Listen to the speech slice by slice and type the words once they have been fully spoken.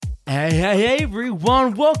Hey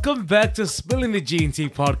everyone, welcome back to Spilling the G&T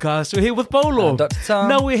podcast. We're here with Polo. I'm Dr. Tom.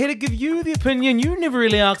 Now we're here to give you the opinion you never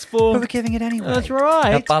really asked for. But we're giving it anyway. That's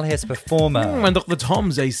right. Now, Bal here's a performer. And Dr.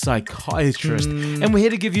 Tom's a psychiatrist. And we're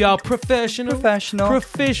here to give you our professional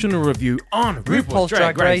review on RuPaul's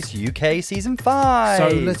Drag Race UK Season 5. So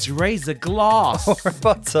let's raise a glass or a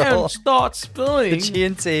bottle and start spilling the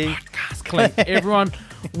G&T. Everyone,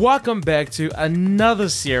 welcome back to another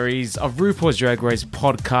series of RuPaul's Drag Race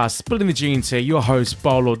podcast, Spilling the G&T. Your host,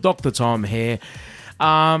 Bolo, Dr. Tom here.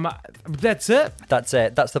 That's it. That's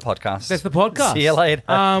the podcast. That's the podcast. See you later.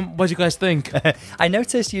 What do you guys think? I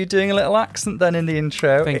noticed you doing a little accent then in the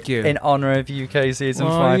intro. Thank you. In honour of UK Season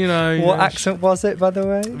 5. What accent was it, by the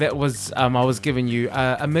way? That was, I was giving you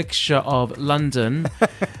a mixture of London. Which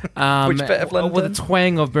bit of London? With a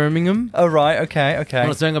twang of Birmingham. Oh, right. Okay.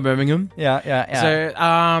 With a twang of Birmingham. Yeah.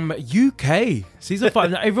 So, UK Season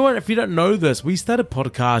 5. Now, everyone, if you don't know this, we started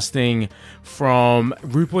podcasting from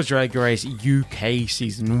RuPaul's Drag Race UK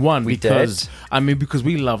Season 1. Because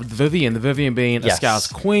we loved Vivienne. The Vivienne being a Scouse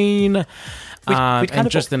queen. And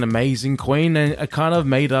just an amazing queen, and it kind of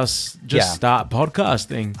made us just start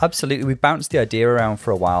podcasting. Absolutely. We bounced the idea around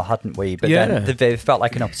for a while, hadn't we? But then the Viv felt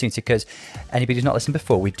like an opportunity because anybody who's not listened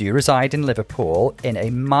before, we do reside in Liverpool in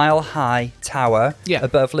a mile-high tower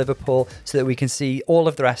above Liverpool so that we can see all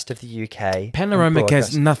of the rest of the UK. Panoramic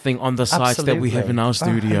has nothing on the sites that we have in our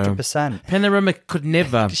studio. 100%. Panoramic could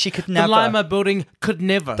never. She could never. The Lima building could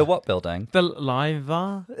never. The what building? The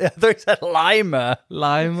Lima. They said Lima.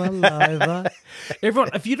 Lima. Everyone,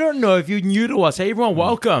 if you don't know, if you're new to us, hey everyone,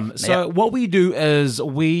 welcome. So what we do is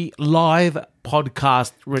we live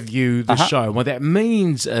podcast review the show. What that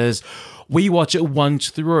means is we watch it once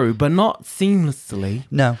through, but not seamlessly.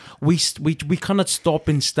 No. We kind of stop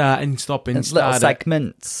and start and stop and start. Little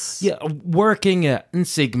segments. Yeah, working it in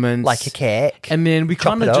segments. Like a cake. And then we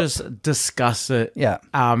kind of just discuss it. Yeah.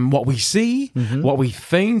 What we see, what we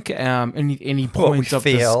think, any points of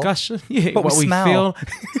discussion. Yeah, what we smell. feel.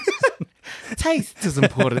 Taste is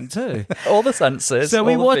important too. All the senses. So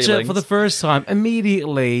we watch it for the first time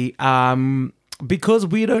immediately. Because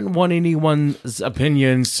we don't want anyone's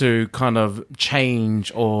opinions to kind of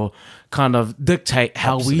change or kind of dictate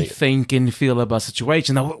how we think and feel about a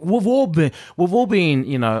situation. Now, we've all been, on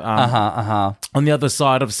the other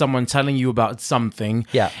side of someone telling you about something,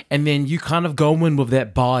 and then you kind of go in with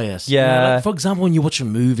that bias. Like, for example, when you watch a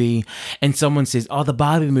movie and someone says, "Oh, the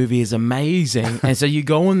Barbie movie is amazing," and so you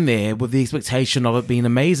go in there with the expectation of it being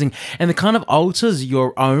amazing, and it kind of alters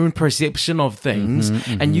your own perception of things,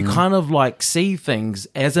 and you kind of like see things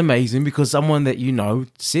as amazing because someone that you know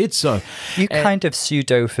said so. You kind of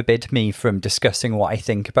pseudo forbid me from discussing what I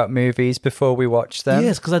think about movies before we watch them.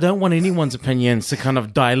 Yes, because I don't want anyone's opinions to kind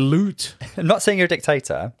of dilute. I'm not saying you're a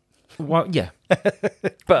dictator. Well, yeah.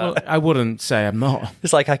 But I wouldn't say I'm not.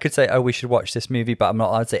 It's like I could say, oh, we should watch this movie, but I'm not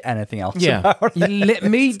allowed to say anything else about it. Let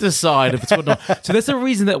me decide if it's good or not. So that's the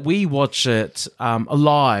reason that we watch it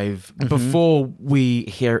live before we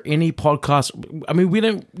hear any podcast. I mean, we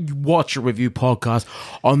don't watch a review podcast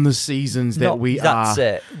on the seasons that That's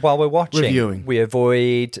it. While we're watching, reviewing. We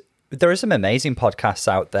avoid... There are some amazing podcasts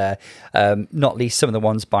out there, not least some of the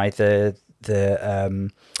ones by the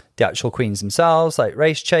actual queens themselves, like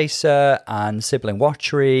Race Chaser and Sibling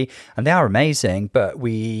Watchery, and they are amazing, but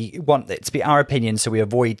we want it to be our opinion, so we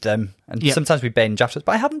avoid them, and sometimes we binge afterwards,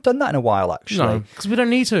 but I haven't done that in a while, actually. No, because we don't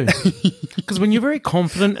need to. Because when you're very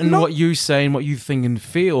confident in what you say and what you think and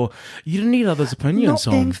feel, you don't need others' opinions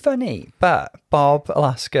Not being funny, but Bob,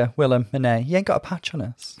 Alaska, Willem, Monet, you ain't got a patch on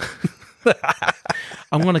us.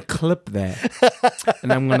 I'm going to clip that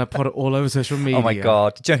and I'm going to put it all over social media. Oh my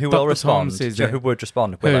God. Do you know who will respond? Do you know who would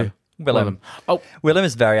respond? Willem. Oh, Willem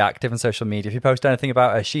is very active on social media. If you post anything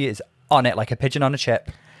about her, she is on it like a pigeon on a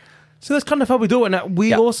chip. So that's kind of how we do it. Now,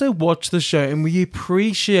 we also watch the show and we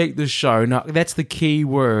appreciate the show. Now, that's the key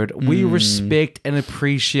word. We respect and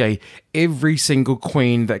appreciate every single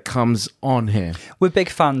queen that comes on here. We're big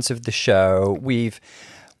fans of the show. We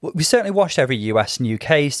certainly watched every US and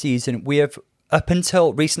UK season. We have, up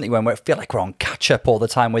until recently, when we feel like we're on catch-up all the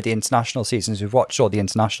time with the international seasons, we've watched all the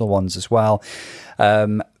international ones as well.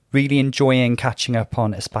 Really enjoying catching up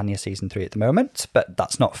on España Season 3 at the moment, but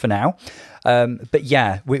that's not for now. But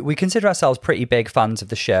yeah, we consider ourselves pretty big fans of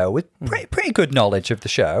the show, with pretty good knowledge of the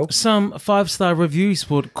show. Some 5-star reviews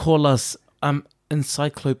would call us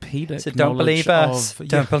encyclopedic. So don't believe us.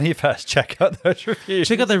 Don't believe us. Check out those reviews.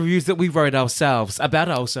 Check out the reviews that we wrote ourselves about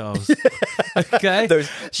ourselves. Okay,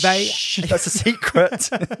 that's a secret.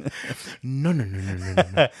 No.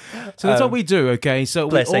 So that's what we do. Okay, so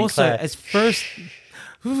we also as first.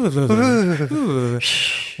 We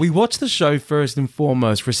watch the show first and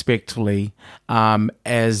foremost, respectfully,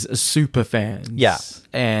 as super fans,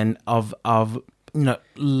 and of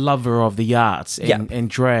lover of the arts and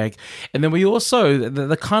drag, and then we also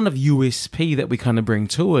the kind of USP that we kind of bring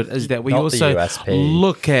to it is that we also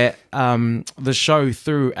look at the show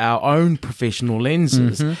through our own professional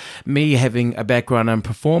lenses. Me having a background in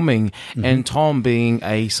performing, and Tom being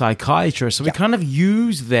a psychiatrist, so we kind of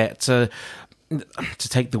use that to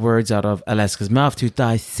take the words out of Alaska's mouth, to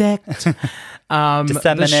dissect the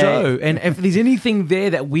show. And if there's anything there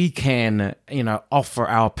that we can, offer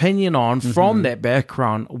our opinion on from that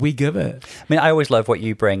background, we give it. I mean, I always love what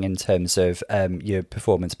you bring in terms of your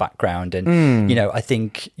performance background. And, I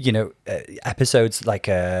think, episodes like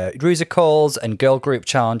musicals and girl group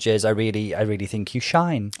challenges, I really think you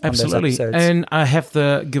shine. Absolutely. On those episodes. And I have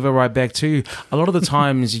to give it right back to you. A lot of the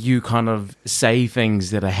times you kind of say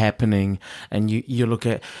things that are happening, and you look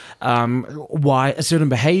at why certain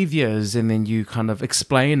behaviors, and then you kind of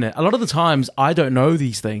explain it. A lot of the times I don't know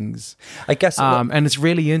these things, I guess, and it's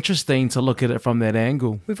really interesting to look at it from that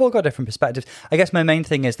angle. We've all got different perspectives. I guess my main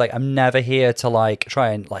thing is I'm never here to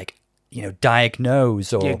try and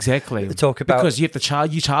diagnose or exactly talk about, because you have to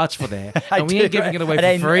charge for that, and we ain't giving it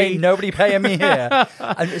away for free. Ain't nobody paying me here,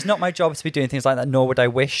 and it's not my job to be doing things like that. Nor would I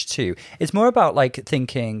wish to. It's more about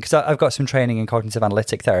thinking, because I've got some training in cognitive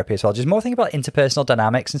analytic therapy as well. Just more thinking about interpersonal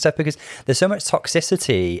dynamics and stuff, because there's so much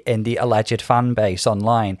toxicity in the alleged fan base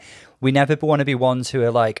online. We never want to be ones who are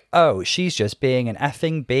like, oh, she's just being an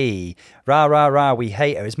effing bee. Rah, rah, rah, we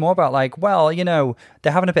hate her. It's more about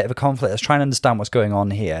they're having a bit of a conflict. Let's try and understand what's going on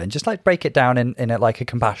here, and just break it down in a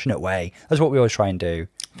compassionate way. That's what we always try and do.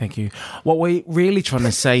 Thank you. What we're really trying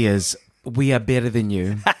to say is, we are better than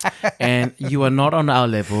you, and you are not on our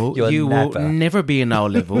level. You will never be on our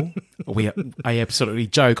level. I absolutely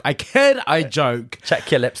joke. I kid, I joke.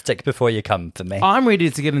 Check your lipstick before you come for me. I'm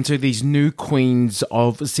ready to get into these new queens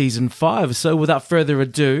of season 5. So without further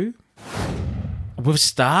ado, we've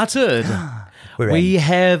started. We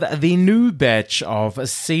have the new batch of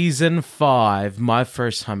season 5. My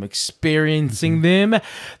first time experiencing them.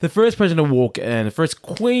 The first person to walk in, the first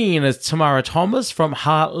queen, is Tamara Thomas from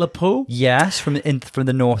Hartlepool. Yes, from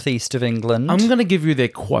the northeast of England. I'm going to give you their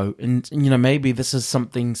quote, and maybe this is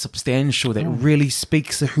something substantial that really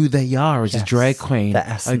speaks to who they are as a drag queen. The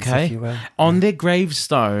essence, if you will. On their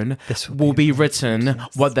gravestone will be written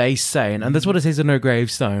what they say, and that's what it says on their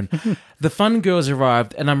gravestone. The fun girls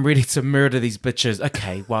arrived, and I'm ready to murder these bitches.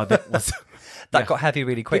 Okay, wow, that was... That got heavy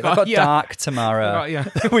really quick. That got dark, Tamara.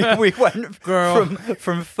 we went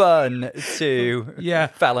from fun to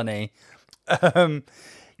felony.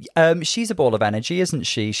 She's a ball of energy, isn't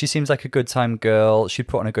she? She seems like a good time girl. She'd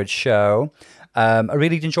put on a good show. I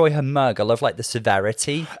really enjoy her mug. I love the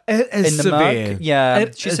severity in the mug. Yeah,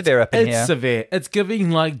 she's severe up in here. It's severe. It's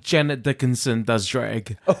giving like Janet Dickinson does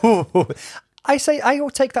drag. Oh, I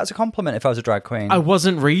will take that as a compliment if I was a drag queen. I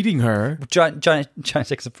wasn't reading her. Janet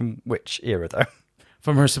Dickinson from which era, though?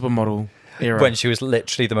 From her supermodel era. When she was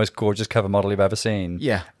literally the most gorgeous cover model you've ever seen.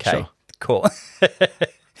 Yeah, okay, sure. Cool.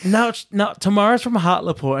 Now, Tamara's from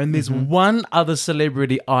Hartlepool, and there's one other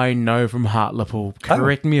celebrity I know from Hartlepool.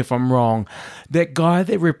 Correct me if I'm wrong. That guy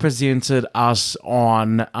that represented us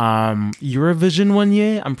on Eurovision one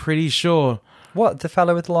year, I'm pretty sure. What, the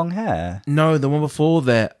fellow with the long hair? No, the one before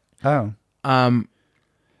that. Oh.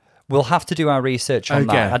 We'll have to do our research on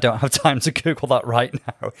that. I don't have time to Google that right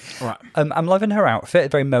now. Right. I'm loving her outfit.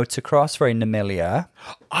 Very motocross, very Namilia.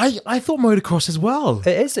 I thought motocross as well.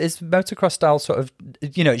 It is. It's motocross style sort of,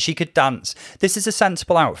 she could dance. This is a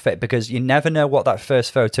sensible outfit because you never know what that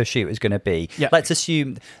first photo shoot is going to be. Yeah. Let's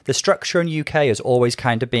assume the structure in UK has always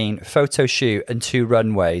kind of been photo shoot and 2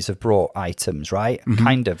 runways have brought items, right? Mm-hmm.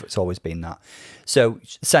 Kind of. It's always been that. So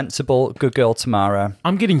sensible, good girl, Tamara.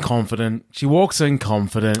 I'm getting confident. She walks in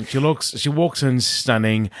confident. She walks in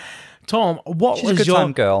stunning. Tom, She's a good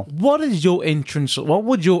time girl. What is your entrance? What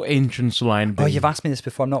would your entrance line be? Oh, you've asked me this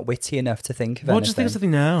before. I'm not witty enough to think of anything. What do you think of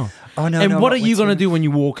something now? Oh no. And what are you going to do when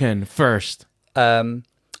you walk in first? I'll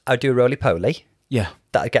do a roly-poly. Yeah,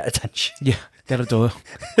 that'll get attention. Yeah, that'll do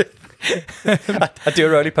it. I do a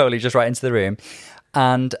roly-poly just right into the room,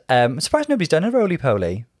 and I'm surprised nobody's done a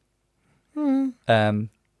roly-poly. And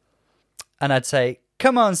I'd say,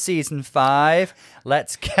 come on, season 5,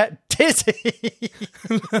 let's get dizzy.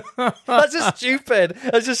 That's just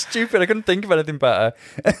stupid. I couldn't think of anything better.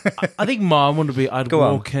 I think mine would be, I'd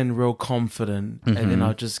walk in real confident, and then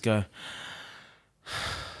I'd just go,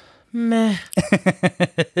 meh.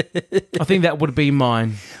 I think that would be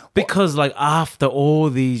mine. Because after all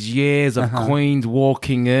these years of queens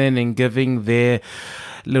walking in and giving their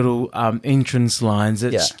little entrance lines.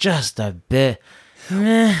 It's just a bit.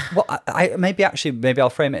 Well, maybe I'll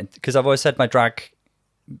frame it because I've always said my drag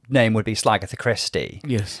name would be Slagatha Christie.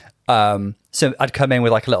 Yes. So I'd come in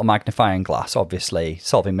with like a little magnifying glass, obviously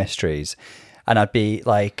solving mysteries, and I'd be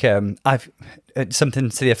like, I've something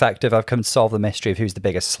to the effect of I've come to solve the mystery of who's the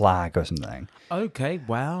biggest slag or something. Okay.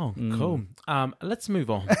 Wow. Cool. Let's move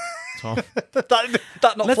on. Tom.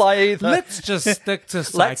 that not fly either. Let's just stick to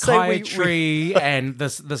psychiatry and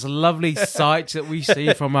this lovely sight that we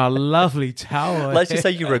see from our lovely tower. Let's just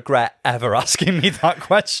say you regret ever asking me that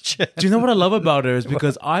question. Do you know what I love about her is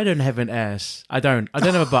because I don't have an ass. I don't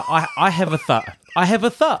have a butt. I have a thought. I have a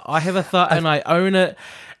thought and I own it.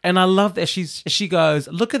 And I love that she goes,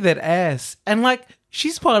 look at that ass. And like,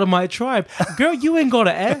 she's part of my tribe. Girl, you ain't got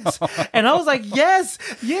an ass. And I was like, yes,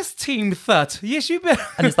 team thut. Yes, you better.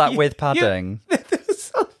 And is that with padding?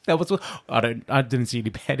 That was I didn't see any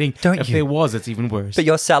padding. If there was, it's even worse. But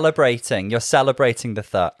you're celebrating the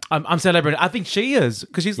thut. I'm celebrating. I think she is.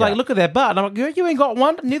 Because she's like, look at that butt. And I'm like, girl, you ain't got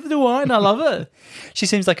one. Neither do I. And I love it. She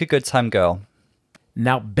seems like a good time girl.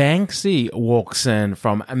 Now, Banksy walks in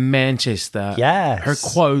from Manchester. Yes. Her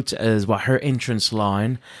quote is, her entrance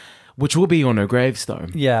line, which will be on her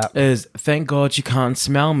gravestone, is, thank God you can't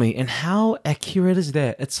smell me. And how accurate is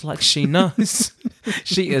that? It's like she knows.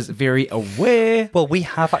 She is very aware. Well, we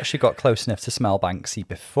have actually got close enough to smell Banksy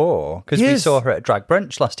before, because we saw her at Drag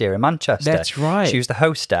Brunch last year in Manchester. That's right. She was the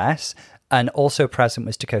hostess, and also present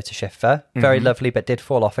was Dakota Schiffer. Very lovely, but did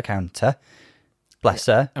fall off a counter. Bless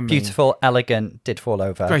her. Beautiful, elegant, did fall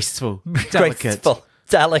over. Graceful, delicate. Graceful,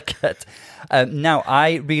 delicate. Now,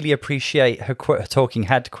 I really appreciate her talking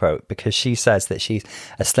head quote because she says that she's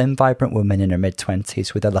a slim, vibrant woman in her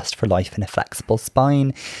mid-20s with a lust for life and a flexible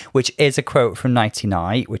spine, which is a quote from Nighty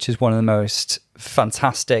Night, which is one of the most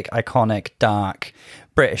fantastic, iconic, dark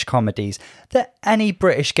British comedies that any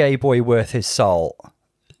British gay boy worth his salt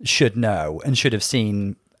should know and should have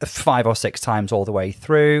seen 5 or 6 times all the way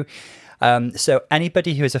through. So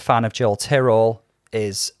anybody who is a fan of Jill Tyrrell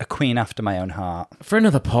is a queen after my own heart. For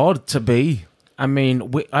another pod to be. I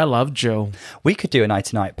mean, I love Jill. We could do a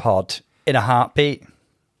Nighty Night pod in a heartbeat.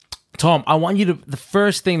 Tom, I want you to, the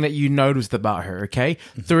first thing that you noticed about her, okay?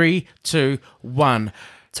 3, 2, 1.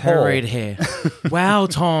 Tall. Her red hair. Wow,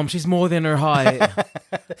 Tom, she's more than her height.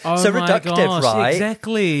 Oh so my reductive, gosh, right?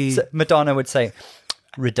 Exactly. So Madonna would say,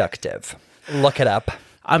 reductive. Look it up.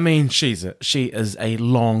 I mean, she is a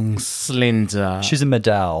long, slender. She's a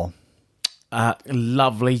Medell.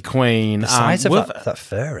 Lovely queen. The size of that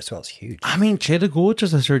fur as well is huge. I mean, Cheddar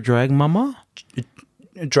Gorgeous is her drag mama.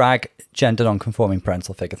 Drag gender non-conforming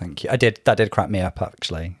parental figure. Thank you. That did crack me up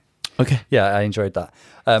actually. Okay. Yeah, I enjoyed that.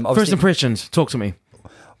 First impressions. Talk to me.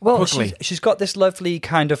 Well, she's got this lovely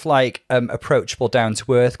kind of like approachable,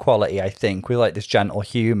 down-to-earth quality, I think, with like this gentle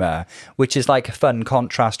humour, which is like a fun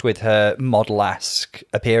contrast with her model-esque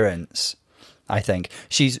appearance, I think.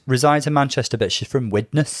 She resides in Manchester, but she's from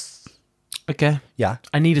Widnes. Okay. Yeah.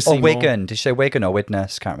 I need to see Or Wigan. more. Did she say Wigan or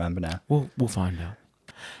Widnes? Can't remember now. We'll find out.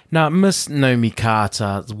 Now, Miss Naomi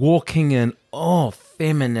Carter is walking in,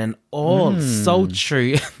 feminine,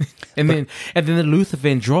 sultry. and then the Luther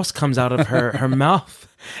Vandross comes out of her mouth.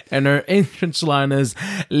 And her entrance line is,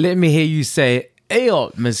 let me hear you say,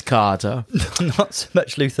 "Ayo, Miss Carter." Not so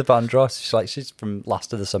much Luther Vandross. She's from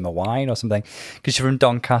Last of the Summer Wine or something. Because she's from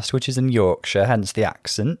Doncaster, which is in Yorkshire, hence the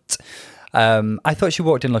accent. I thought she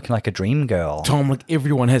walked in looking like a dream girl. Tom, like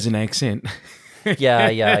everyone has an accent. Yeah,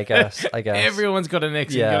 I guess. Everyone's got an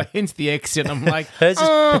accent. Yeah. Hence the accent. I'm like, hers is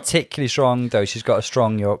particularly strong, though. She's got a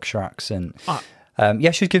strong Yorkshire accent.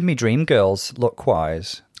 She's giving me dream girls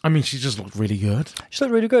look-wise. I mean, she just looked really good. She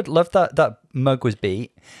looked really good. Loved that mug was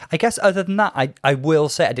beat. I guess other than that, I will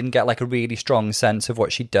say I didn't get like a really strong sense of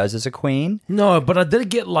what she does as a queen. No, but I did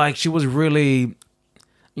get like she was really,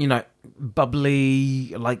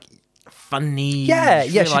 bubbly, like funny. Yeah,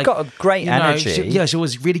 she got a great energy. She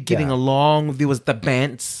was really getting along. There was the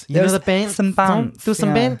bants. There was the bants? Some bants. There was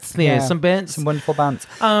some bants there. Yeah. Some bants. Some wonderful bants.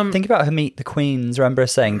 Think about her Meet the Queens. Remember her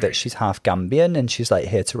saying that she's half Gambian and she's like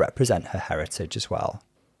here to represent her heritage as well.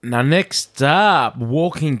 Now, next up,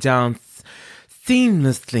 walking down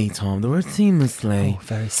seamlessly, Tom. The word seamlessly. Oh,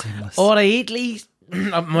 very seamless. Or at least,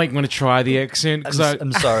 I'm like going to try the accent.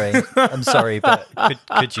 I'm sorry. I'm sorry, but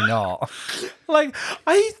could you not? Like,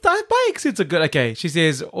 my accents are good. Okay, she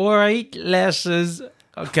says, all right, lasses.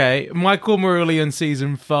 Okay, Michael Marulli in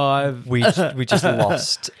season 5. We just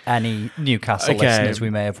lost any Newcastle listeners we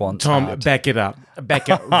may have once Tom, had. back it up. Back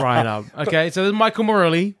it right up. Okay, so there's Michael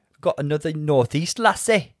Marulli. Got another Northeast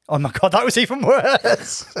lassie. Oh my God, that was even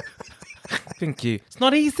worse. Thank you. It's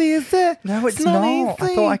not easy, is it? No, it's not. Easy.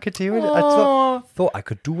 I thought I could do it. I thought I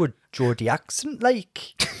could do a Geordie accent.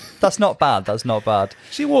 Like, that's not bad. That's not bad.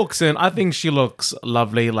 She walks in. I think she looks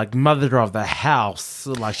lovely, like mother of the house.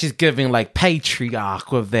 Like she's giving like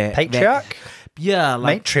patriarch with that. Patriarch? Yeah.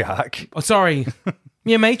 Like, matriarch. Oh, sorry.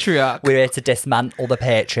 Yeah, matriarch. We're here to dismantle the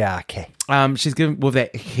patriarchy. She's giving with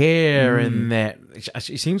that hair and that.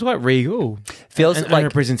 She seems quite regal. Feels like her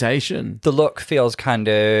presentation. The look feels kind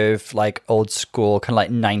of like old school, kind of like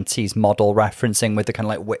 90s model referencing with the kind of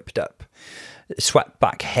like whipped up, swept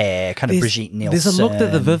back hair, kind of Brigitte Nielsen. There's a look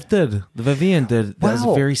that the Vivienne did that is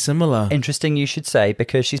very similar. Interesting you should say,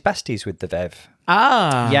 because she's besties with the Viv.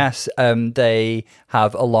 Ah. Yes, they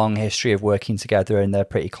have a long history of working together and they're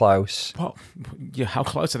pretty close. Well, yeah, how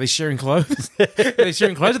close? Are they sharing clothes? Are they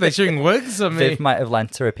sharing clothes? Are they sharing wigs? I mean, Viv might have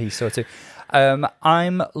lent her a piece or two.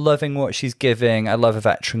 I'm loving what she's giving. I love a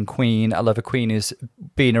veteran queen. I love a queen who's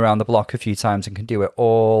been around the block a few times and can do it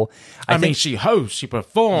all. I mean, she hosts, she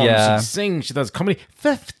performs, she sings, she does comedy.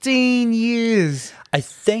 15 years. I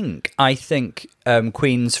think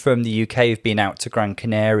queens from the UK have been out to Gran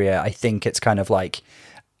Canaria. I think it's kind of like,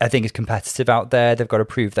 I think it's competitive out there. They've got to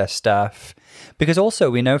prove their stuff. Because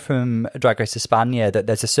also we know from Drag Race España that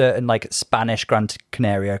there's a certain like Spanish Gran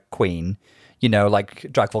Canaria queen, you know, like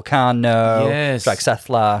Drag Volcano, Drag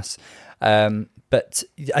Sethlass. But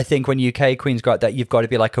I think when UK queens go out there, you've got to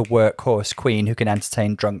be like a workhorse queen who can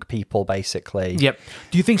entertain drunk people, basically. Yep.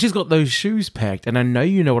 Do you think she's got those shoes packed? And I know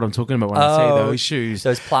you know what I'm talking about when I say those shoes.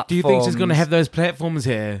 Those platforms. Do you think she's going to have those platforms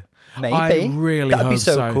here? Maybe. I really That'd hope be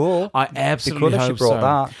so cool. I absolutely cool if hope she brought so.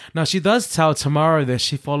 that. Now, she does tell Tamara that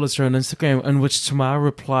she follows her on Instagram, in which Tamara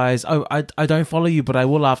replies, "Oh, I don't follow you, but I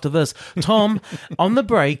will after this." Tom, on the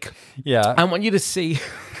break, I want you to see...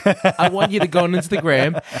 I want you to go on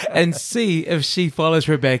Instagram and see if she follows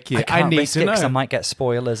her back yet. I need to know. I might get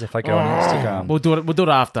spoilers if I go on Instagram. We'll do it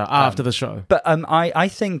after the show. But I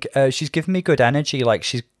think she's given me good energy. Like,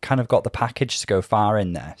 she's kind of got the package to go far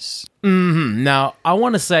in this. Mm-hmm. Now, I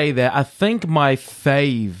want to say that I think my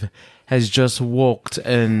fave has just walked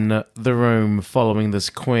in the room following this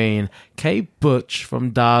queen, Kate Butch from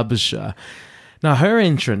Derbyshire. Now, her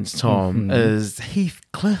entrance, Tom, is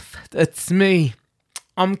Heathcliff. It's me.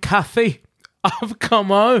 I'm Kathy. I've come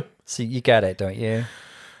home. So you get it, don't you?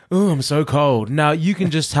 Oh, I'm so cold. Now, you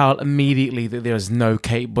can just tell immediately that there's no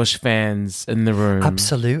Kate Bush fans in the room.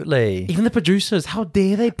 Absolutely. Even the producers, how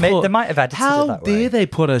dare they put... They might have edited it that way. How dare they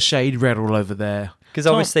put a shade rattle over there? Because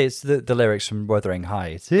obviously it's the lyrics from Wuthering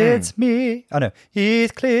Heights. It's me. Oh, no.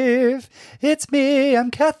 Heathcliff. It's me.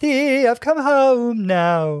 I'm Kathy. I've come home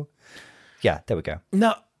now. Yeah, there we go.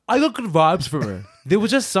 Now, I got good vibes from her. There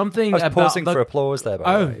was just something about... I was pausing for applause there,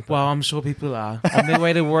 by the way. Well, I'm sure people are on their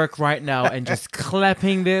way to work right now and just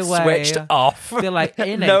clapping their way. Switched off. They're like,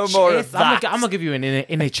 no more of that. I'm going to give you an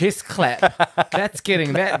NHS clap. That's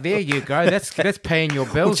getting that. There you go. That's paying your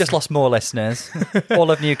bills. We've just lost more listeners.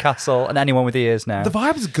 All of Newcastle and anyone with ears now. The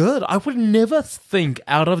vibe's good. I would never think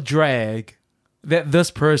out of drag that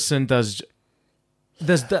this person does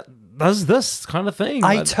this kind of thing.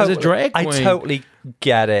 As a drag queen. I totally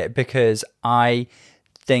get it, because I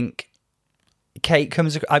think Kate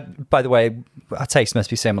comes... by the way, our taste must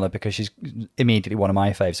be similar, because she's immediately one of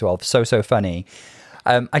my faves as well. So funny.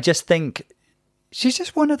 I just think she's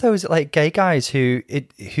just one of those like gay guys who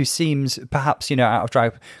seems perhaps, you know, out of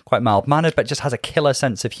drag, quite mild-mannered, but just has a killer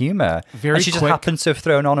sense of humor. And she just happens to have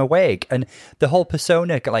thrown on a wig, and the whole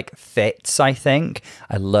persona like fits. I think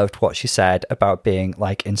I loved what she said about being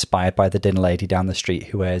like inspired by the dinner lady down the street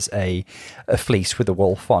who wears a fleece with a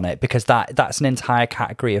wolf on it, because that's an entire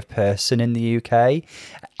category of person in the UK.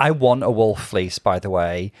 I want a wolf fleece, by the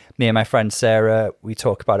way. Me and my friend Sarah, we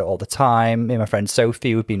talk about it all the time. Me and my friend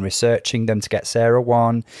Sophie, we've been researching them to get Sarah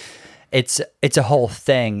one. It's a whole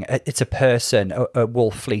thing. It's a person, a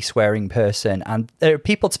wolf fleece wearing person, and there are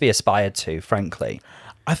people to be aspired to, frankly.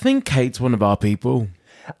 I think Kate's one of our people.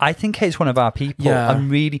 Yeah. I'm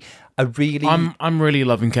really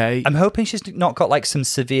loving Kate. I'm hoping she's not got like some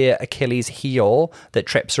severe Achilles heel that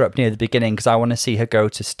trips her up near the beginning, because I want to see her go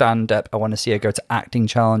to stand-up. I want to see her go to acting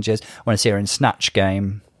challenges. I want to see her in Snatch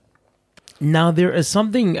Game. Now, there is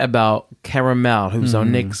something about Caramel, who's our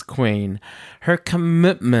next queen. Her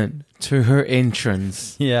commitment to her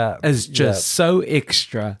entrance is just so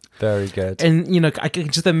extra. Very good. And, you know, I can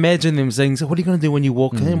just imagine them saying, so what are you going to do when you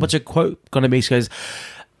walk in? What's your quote going to be? She goes,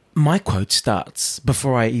 my quote starts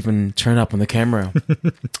before I even turn up on the camera.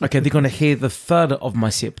 Okay, they're going to hear the thud of my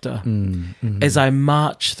scepter as I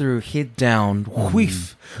march through, head down,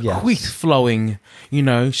 whiff flowing, you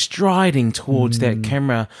know, striding towards that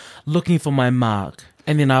camera, looking for my mark.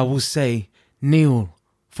 And then I will say, kneel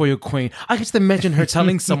for your queen. I just imagine her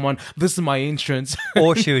telling someone, "This is my entrance."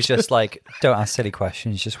 Or she was just like, "Don't ask silly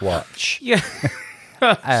questions, just watch." Yeah.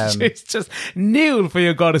 She's just kneel for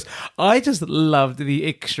your goddess. I just loved the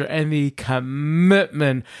extra and the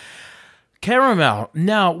commitment. Caramel.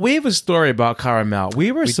 Now, we have a story about Caramel.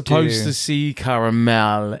 We were supposed to see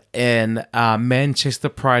Caramel in Manchester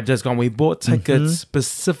Pride Just Gone. We bought tickets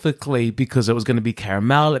specifically because it was going to be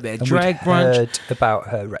Caramel at their drag brunch. Heard about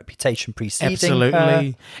her reputation preceding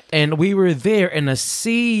Absolutely. her. And we were there in a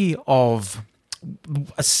sea of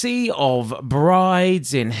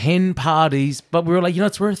brides and hen parties, but we were like,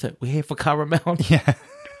 it's worth it. We're here for Caramel. Yeah.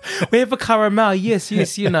 We're here for Caramel. Yes.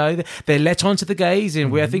 They latch onto the gays,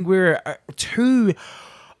 and I think we were two.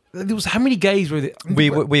 There was how many gays were there? We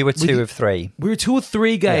were two of three. We were 2 or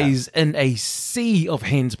 3 gays in a sea of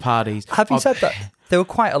hens parties. Having said that, they were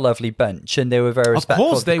quite a lovely bunch, and they were very respectful.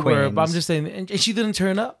 Of course they were, queens. but I'm just saying, and she didn't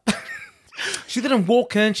turn up. She didn't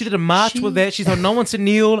walk in. She didn't march with that. She told no one to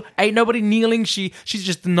kneel. Ain't nobody kneeling. She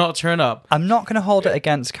just did not turn up. I'm not going to hold it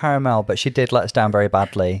against Caramel, but she did let us down very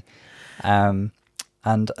badly.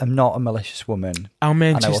 And I'm not a malicious woman. Our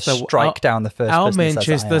Manchester, and I will strike down the first Our person that says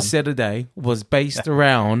Manchester I am. Saturday was based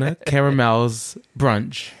around Caramel's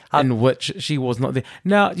brunch, in which she was not there.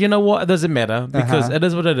 Now, you know what? It doesn't matter because it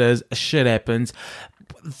is what it is. Shit happens.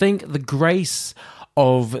 Think the grace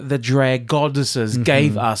of the drag goddesses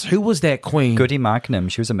gave us. Who was that queen? Goody Magnum.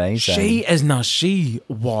 She was amazing. She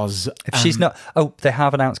was. If she's not... Oh, they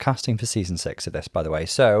have announced casting for season 6 of this, by the way.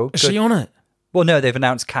 So Is she on it? Well, no, they've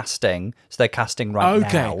announced casting, so they're casting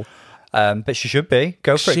now. But she should be.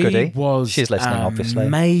 Go for it, Goody. She's listening, obviously.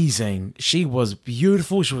 Amazing. She was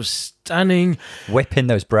beautiful. She was stunning. Whipping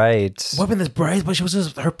those braids. But she was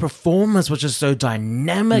just, her performance was just so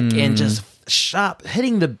dynamic and just sharp,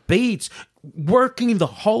 hitting the beats, working the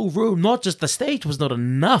whole room. Not just the stage was not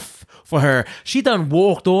enough for her. She done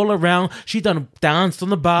walked all around. She done danced on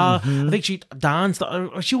the bar. I think she danced.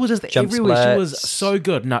 She was just Jump everywhere. splits. She was so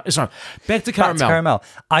good. No, sorry. Back to Caramel.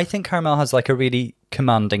 I think Caramel has like a really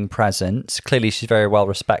commanding presence. Clearly, she's very well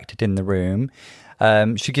respected in the room.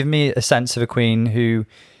 She gave me a sense of a queen who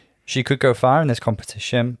she could go far in this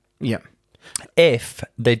competition. Yeah. If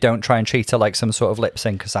they don't try and treat her like some sort of lip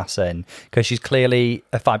sync assassin, because she's clearly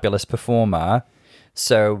a fabulous performer.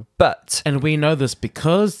 So, and we know this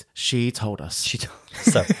because she told us. She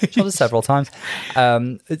told us several times.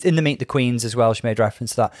 In the Meet the Queens as well, she made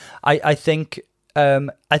reference to that. I think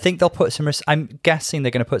they'll put some. I'm guessing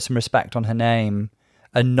they're going to put some respect on her name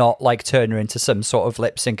and not like turn her into some sort of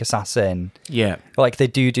lip sync assassin. Yeah. Like they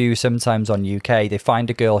do sometimes on UK. They find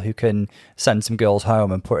a girl who can send some girls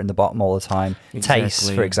home and put her in the bottom all the time. Exactly.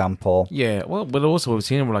 Taste, for example. Yeah. Well, but also we've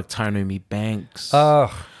seen them with like Tainumi Banks.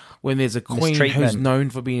 Oh. When there's a queen who's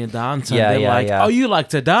known for being a dancer, Yeah. oh, you like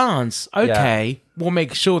to dance? Okay, we'll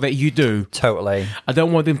make sure that you do. Totally. I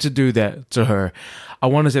don't want them to do that to her. I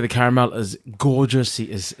want to say the Caramel is gorgeous. She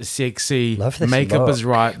is sexy. Love this Makeup look. is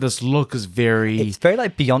right. This look is It's very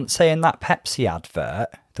like Beyonce in that Pepsi advert.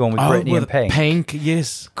 The one with Britney with and Pink.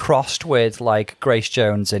 yes. Crossed with like Grace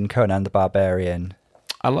Jones in Conan the Barbarian.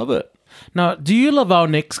 I love it. Now, do you love our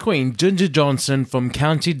next queen, Ginger Johnson from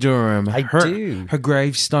County Durham? I do. Her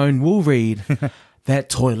gravestone will read, "That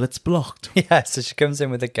toilet's blocked." Yeah, so she comes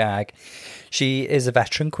in with a gag. She is a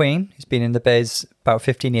veteran queen who's been in the biz about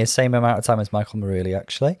 15 years, same amount of time as Michael Maruli,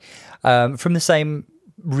 actually. From the same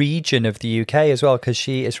region of the UK as well, because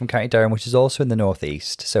she is from County Durham, which is also in the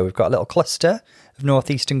northeast. So we've got a little cluster of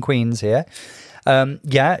northeastern queens here.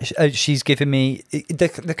 She's given me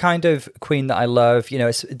the kind of queen that I love. You know,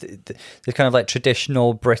 it's the kind of like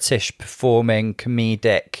traditional British performing,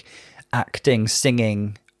 comedic, acting,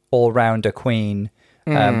 singing, all-rounder queen.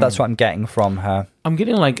 That's what I'm getting from her. I'm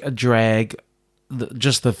getting like a drag,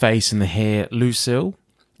 just the face and the hair. Lucille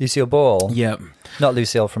Ball. Yeah. Not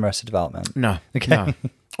Lucille from Arrested Development. No. Okay. No.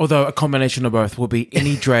 Although a combination of both will be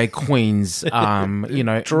any drag queen's,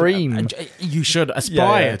 dream. You should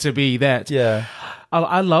aspire to be that. Yeah.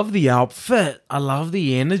 I love the outfit. I love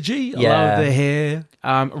the energy. I love the hair.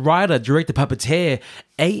 Writer, director, puppeteer.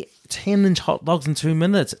 8 10-inch hot dogs in 2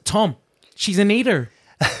 minutes. Tom, she's an eater.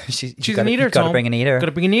 She's an eater, Tom. Got to bring an eater. You've got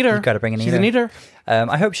to bring an eater. She's an eater.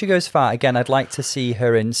 I hope she goes far. Again, I'd like to see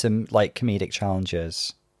her in some like comedic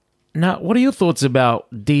challenges. Now, what are your thoughts about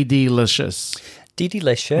D-Delicious?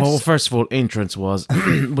 D-Delicious. Well, first of all, entrance was,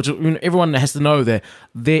 which everyone has to know that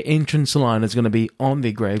their entrance line is going to be on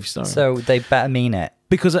their gravestone. So they better mean it.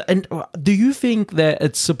 Because, and do you think that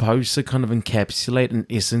it's supposed to kind of encapsulate an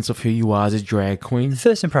essence of who you are as a drag queen?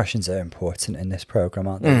 First impressions are important in this program,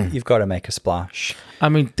 aren't they? You've got to make a splash. I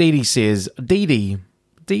mean, Dee Dee says, Dee Dee,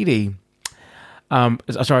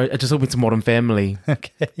 Sorry, I just opened to Modern Family.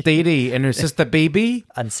 Okay. Dee Dee and her sister BB.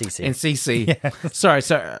 And Cece. And Cece. Yes. Sorry,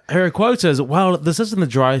 so her quote is, well, this isn't the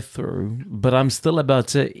drive-through, but I'm still about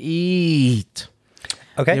to eat.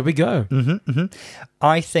 Okay. Here we go.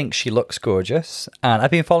 I think she looks gorgeous, and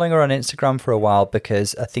I've been following her on Instagram for a while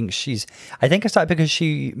because I think I started because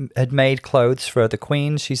she had made clothes for other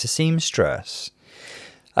queens. She's a seamstress.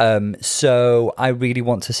 So I really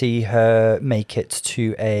want to see her make it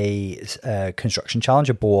to a construction challenge,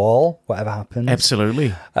 a ball, whatever happens.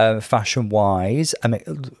 Absolutely. Fashion-wise, I mean,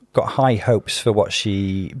 got high hopes for what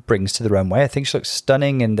she brings to the runway. I think she looks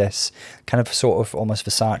stunning in this kind of sort of almost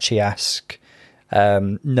Versace-esque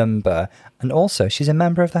number, and also she's a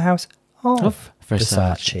member of the house of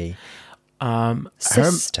Versace.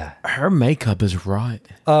 Sister. Her makeup is right.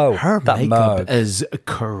 Oh, her that makeup mug is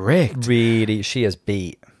correct. Really, she is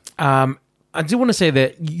beat. I do want to say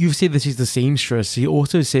that you said that she's the seamstress. He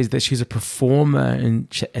also says that she's a performer and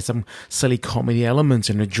she has some silly comedy elements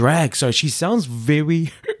in her drag. So she sounds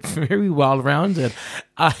very, very well-rounded.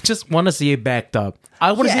 I just want to see it backed up.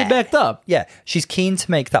 I want to see it backed up. Yeah, she's keen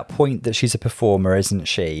to make that point that she's a performer, isn't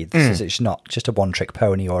she? She's not just a one-trick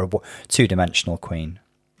pony or a two-dimensional queen.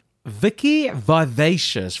 Vicky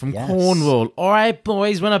Vivacious from Cornwall. All right,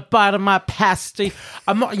 boys, want a bite of my pasty?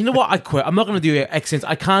 I'm not. You know what? I quit. I'm not going to do accents.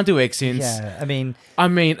 I can't do accents. Yeah, I mean,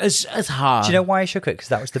 it's hard. Do you know why I should quit? Because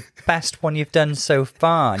that was the best one you've done so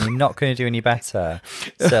far, and you're not going to do any better.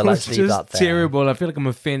 So let's leave that there. Terrible. I feel like I'm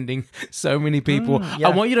offending so many people. I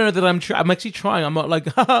want you to know that I'm actually trying. I'm not like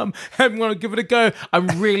I'm going to give it a go. I'm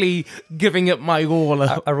really giving it my all.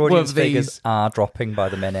 Our audience figures are dropping by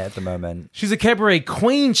the minute at the moment. She's a cabaret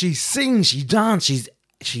queen. She sings, she dances,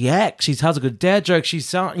 she acts, she tells a good dad joke, she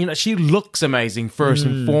looks amazing first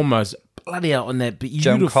and foremost. Bloody hell, on that beautiful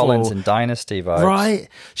Joan Collins and Dynasty vibes. Right?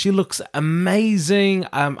 She looks amazing.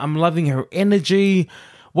 I'm loving her energy.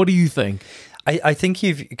 What do you think? I think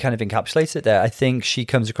you've kind of encapsulated it there. I think she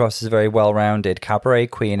comes across as a very well-rounded cabaret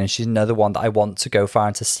queen, and she's another one that I want to go far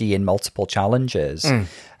and to see in multiple challenges.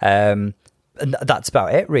 And that's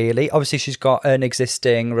about it, really. Obviously, she's got an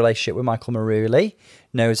existing relationship with Michael Maruli,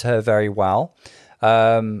 knows her very well.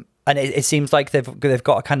 And it seems like they've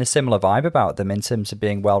got a kind of similar vibe about them in terms of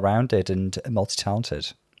being well-rounded and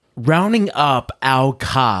multi-talented. Rounding up our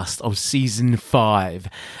cast of season 5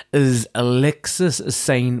 is Alexis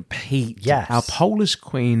St. Pete, our Polish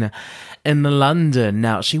queen in London.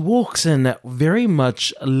 Now, she walks in very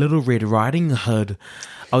much a Little Red Riding Hood.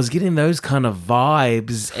 I was getting those kind of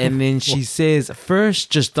vibes, and then she says, first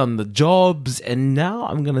just done the jobs, and now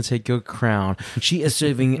I'm going to take your crown. She is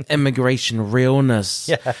serving immigration realness.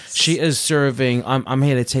 Yes. She is serving, I'm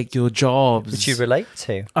here to take your jobs. Which you relate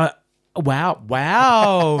to. Wow.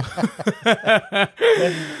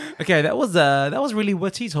 Okay, that was really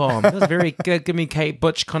witty, Tom. That was very give me Kate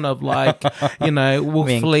Butch kind of like, wolf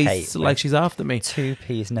fleece, like she's after me. 2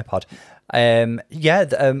 peas in a pod. I'm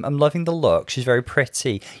loving the look. She's very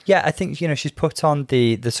pretty. Yeah, I think, she's put on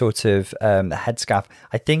the sort of headscarf,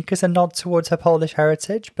 I think as a nod towards her Polish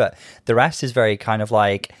heritage, but the rest is very kind of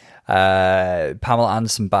like Pamela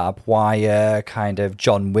Anderson barbed wire, kind of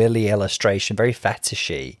John Willie illustration, very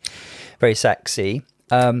fetishy, very sexy.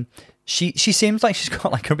 She seems like she's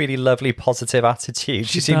got like a really lovely positive attitude.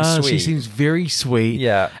 She seems sweet. She seems very sweet.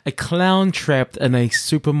 Yeah. A clown trapped in a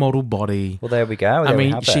supermodel body. Well, there we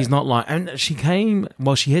go. She's not like... And she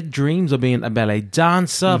had dreams of being a ballet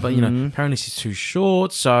dancer, but, apparently she's too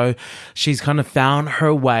short. So she's kind of found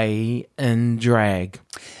her way in drag.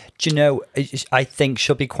 Do you know, I think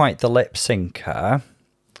she'll be quite the lip syncer.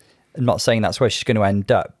 I'm not saying that's where she's going to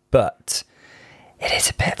end up, but... it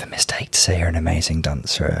is a bit of a mistake to say you're an amazing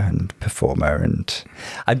dancer and performer, and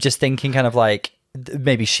I'm just thinking kind of like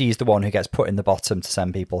maybe she's the one who gets put in the bottom to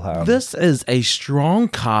send people home. This is a strong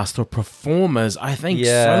cast of performers. I think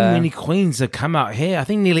so many queens have come out here. I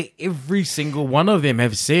think nearly every single one of them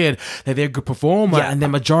have said that they're a good performer, and the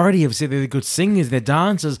majority have said they're good singers, they're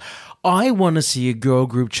dancers. I want to see a girl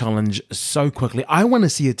group challenge so quickly. I want to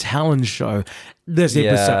see a talent show this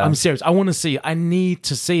episode. I'm serious. I want to see it. I need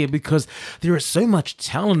to see it because there is so much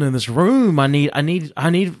talent in this room. I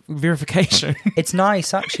need verification. It's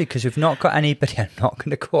nice actually because we've not got anybody. I'm not going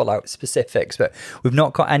to call out specifics, but we've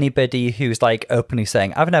not got anybody who's like openly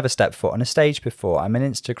saying, "I've never stepped foot on a stage before. I'm an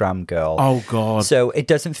Instagram girl." Oh God! So it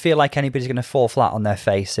doesn't feel like anybody's going to fall flat on their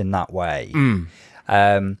face in that way.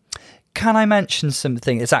 Can I mention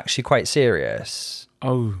something that's actually quite serious?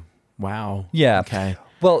 Oh, Wow. Yeah. Okay.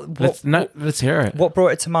 Well, let's hear it. What brought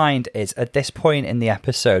it to mind is at this point in the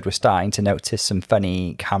episode, we're starting to notice some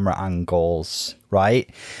funny camera angles, right?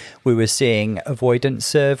 We were seeing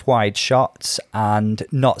avoidance of wide shots and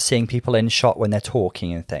not seeing people in shot when they're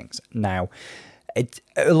talking and things. Now,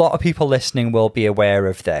 a lot of people listening will be aware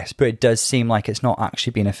of this, but it does seem like it's not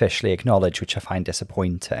actually been officially acknowledged, which I find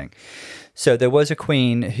disappointing. So there was a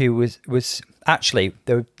queen who was actually,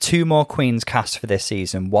 there were 2 more queens cast for this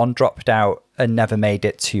season. One dropped out and never made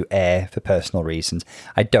it to air for personal reasons.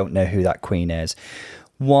 I don't know who that queen is.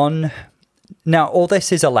 Now, all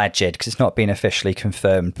this is alleged because it's not been officially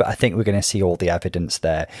confirmed, but I think we're going to see all the evidence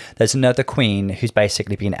there. There's another queen who's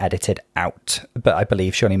basically been edited out, but I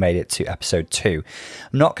believe she only made it to episode 2.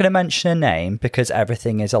 I'm not going to mention her name because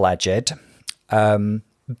everything is alleged,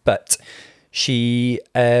 but she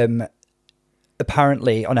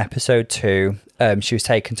apparently on episode 2, she was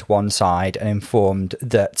taken to one side and informed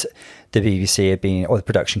that the BBC had been, or the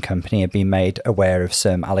production company had been made aware of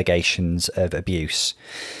some allegations of abuse.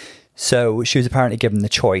 So she was apparently given the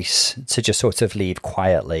choice to just sort of leave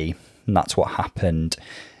quietly, and that's what happened.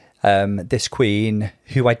 This queen,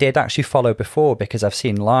 who I did actually follow before because I've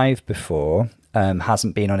seen live before,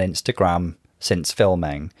 hasn't been on Instagram since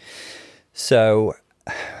filming. So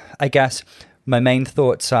I guess my main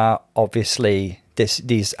thoughts are obviously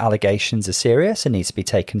these allegations are serious and need to be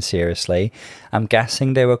taken seriously. I'm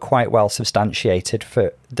guessing they were quite well substantiated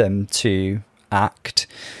for them to act.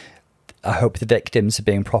 I hope the victims are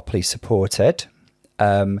being properly supported.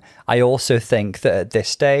 I also think that at this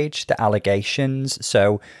stage, the allegations,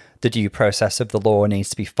 so the due process of the law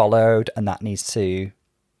needs to be followed and that needs to,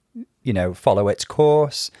 follow its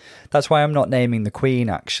course. That's why I'm not naming the Queen,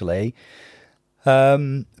 actually.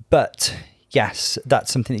 But yes,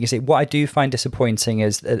 that's something that you can see. What I do find disappointing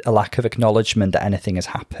is a lack of acknowledgement that anything has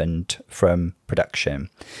happened from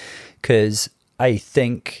production. Because I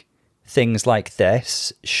think things like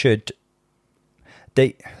this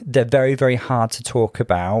they're very, very hard to talk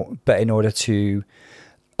about, but in order to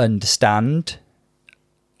understand,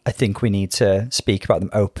 I think we need to speak about them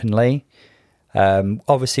openly.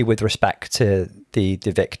 Obviously with respect to the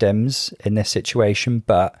victims in this situation,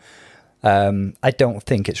 but I don't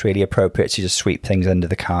think it's really appropriate to just sweep things under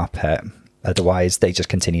the carpet. Otherwise, they just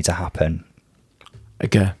continue to happen.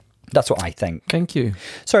 Okay. That's what I think. Thank you.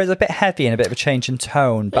 Sorry, it's a bit heavy and a bit of a change in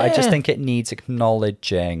tone, but I just think it needs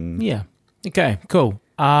acknowledging. Yeah. Okay, cool.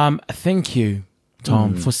 Thank you,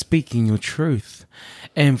 Tom, for speaking your truth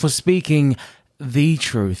and for speaking the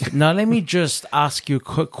truth. Now, let me just ask you a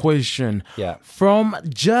quick question. Yeah. From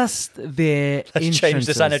just their Let's change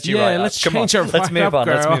this energy right up. Let's change it right Let's move on.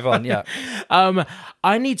 girl. Let's move on, yeah.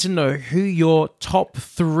 I need to know who your top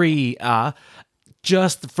 3 are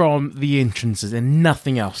just from the entrances and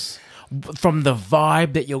nothing else. From the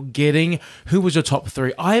vibe that you're getting, who was your top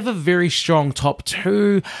 3? I have a very strong top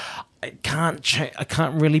 2. I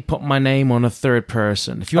can't really put my name on a third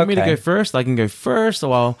person. If you want me to go first, I can go first,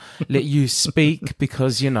 or I'll let you speak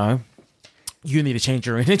because, you need to change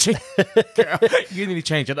your energy. Girl, you need to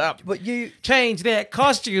change it up. But you change that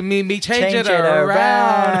costume, me change it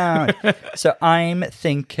around. So I'm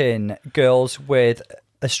thinking girls with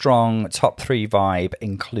a strong top 3 vibe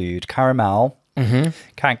include Caramel. Mm-hmm.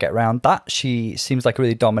 Can't get around that. She seems like a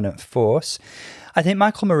really dominant force. I think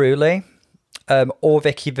Michael Maruli. Or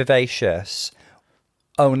Vicky Vivacious.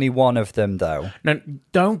 Only one of them, though. No,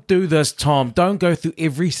 don't do this, Tom. Don't go through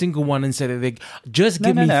every single one and say that they... Just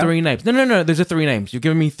give me 3 names. No. Those are 3 names. You're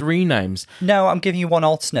giving me 3 names. No, I'm giving you one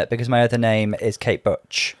alternate because my other name is Kate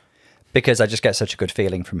Butch. Because I just get such a good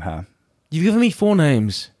feeling from her. You've given me 4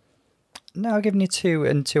 names. No, I've given you 2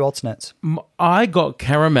 and 2 alternates. I got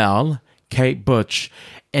Caramel, Kate Butch,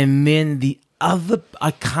 and then the other...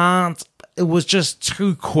 I can't... It was just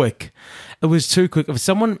too quick. It was too quick. If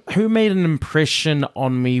someone who made an impression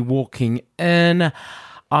on me walking in,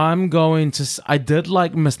 I did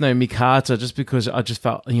like Miss Naomi Carter just because I just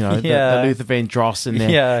felt, the Luther Vandross in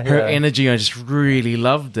there. Her energy, I just really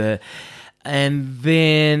loved it. And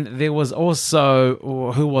then there was also,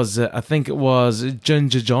 who was it? I think it was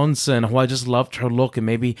Ginger Johnson, who I just loved her look, and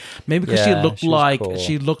maybe because she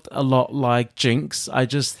looked a lot like Jinx.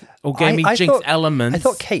 Gave me Jinx elements. I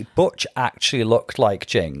thought Kate Butch actually looked like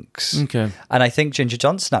Jinx. Okay, and I think Ginger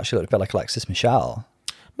Johnson actually looked a bit like Alexis Michelle.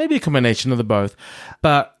 Maybe a combination of the both,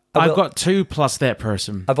 but I've got 2 plus that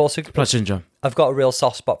person. I've also plus Ginger. I've got a real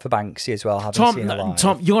soft spot for Banksy as well. Seen her live.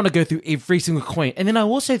 Tom, you want to go through every single queen, and then I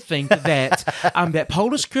also think that that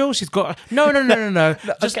Polish girl, she's got no.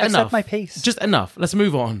 Just enough. I said my piece. Just enough. Let's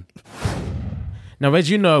move on. Now,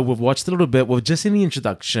 as you know, we've watched a little bit. We've just seen the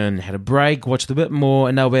introduction, had a break, watched a bit more,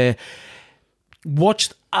 and now we're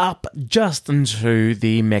watched up just into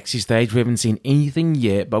the Maxi stage. We haven't seen anything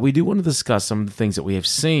yet, but we do want to discuss some of the things that we have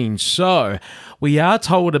seen. So, we are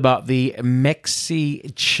told about the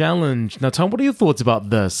Maxi Challenge. Now, Tom, what are your thoughts about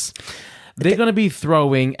this? They're going to be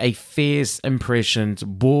throwing a Fierce Impressions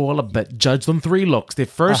ball, but judged on 3 looks. Their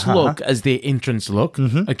first look is their entrance look,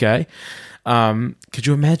 okay? Could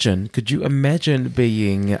you imagine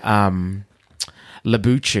being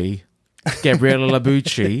Labucci, Gabriella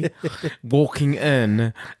Labucci, walking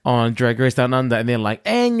in on Drag Race Down Under, and they're like,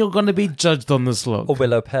 and you're going to be judged on this look. Or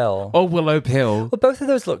Willow Pill. Well, both of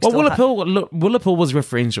those looks. Well, Willow Pill was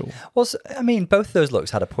referential. Well, I mean, both of those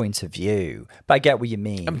looks had a point of view, but I get what you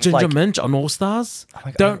mean. Ginger Minch on All Stars. Oh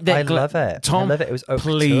my God, I love it. Tom, I love it. It was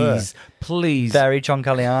please. Very John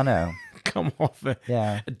Galliano. Come off it.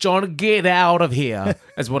 Yeah. John, get out of here.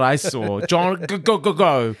 That's what I saw. John,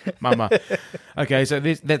 go, mama. Okay, so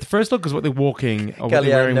that first look is what they're walking, or what they're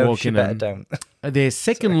wearing walking in. Don't. Their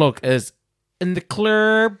second look is in the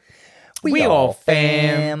club. We all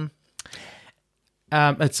fam.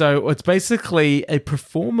 And so it's basically a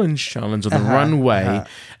performance challenge on the runway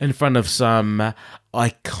in front of some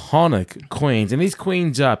iconic queens. And these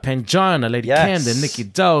queens are Pangina, Lady Camden, Nikki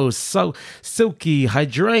Doe, Silky,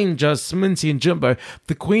 Hydrangea, Sminty, and Jumbo.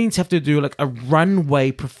 The queens have to do like a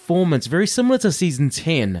runway performance, very similar to season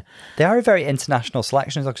 10. They are a very international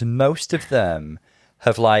selection, because most of them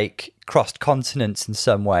have like crossed continents in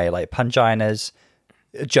some way. Like Pangina's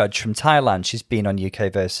a judge from Thailand. She's been on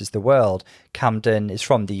UK versus the World. Camden is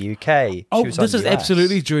from the UK. This is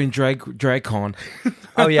absolutely during DragCon.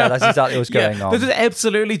 Oh yeah, that's exactly what's going on. This is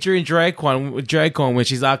absolutely during DragCon when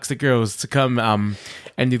she's asked the girls to come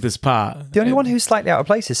and do this part. The only one who's slightly out of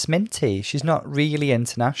place is Sminty. She's not really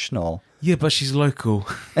international. Yeah, but she's local.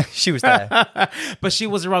 She was there. But she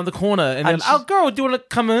was around the corner. And then, girl, do you want to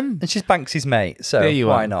come in? And she's Banksy's mate, so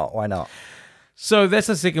why not? Why not? So that's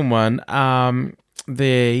the second one.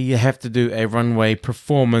 They have to do a runway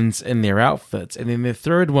performance in their outfits. And then the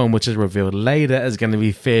third one, which is revealed later, is going to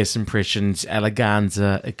be Fierce Impressions,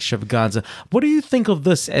 Eleganza, Extravaganza. What do you think of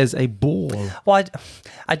this as a ball? Well,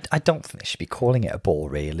 I don't think they should be calling it a ball,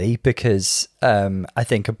 really, because I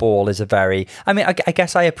think a ball is a very... I mean, I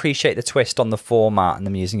guess I appreciate the twist on the format and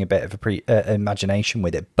them using a bit of imagination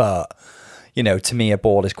with it, but... You know, to me, a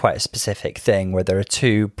ball is quite a specific thing where there are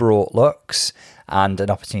 2 brought looks and an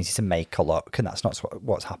opportunity to make a look, and that's not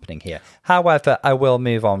what's happening here. However, I will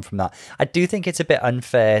move on from that. I do think it's a bit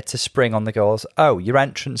unfair to spring on the girls, your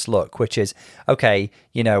entrance look, which is, okay,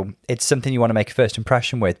 you know, it's something you want to make a first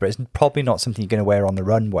impression with, but it's probably not something you're going to wear on the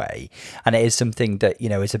runway. And it is something that, you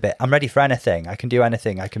know, is a bit, I'm ready for anything. I can do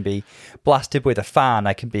anything. I can be blasted with a fan.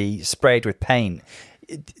 I can be sprayed with paint.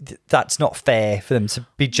 That's not fair for them to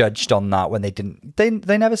be judged on that when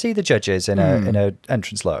they never see the judges in a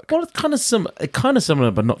entrance look. Well, it's kind of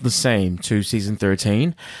similar, but not the same to season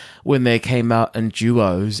 13 when they came out in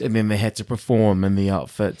duos and then they had to perform in the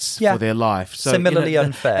outfits for their life. So similarly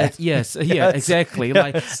unfair. Yes, exactly. Yes.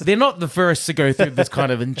 Like they're not the first to go through this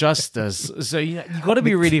kind of injustice. So you got to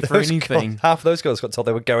be ready for anything. Half those girls got told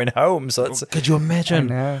they were going home. So could you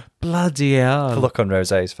imagine? Bloody hell! The look on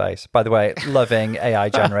Rosé's face. By the way, loving AI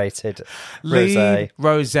generated Leave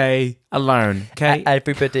Rosé alone. Okay,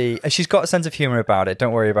 everybody. She's got a sense of humor about it.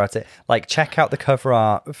 Don't worry about it. Like, check out the cover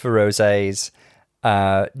art for Rosé's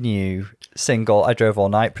new single "I Drove All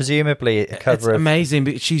Night." Presumably a cover. It's amazing,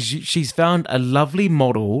 but she's found a lovely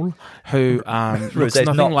model who looks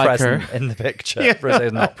nothing not like present her in the picture. Yeah.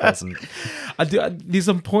 Rosé's not present. There's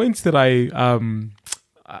some points that I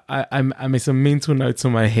made some mental notes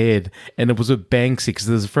in my head, and it was with Banksy because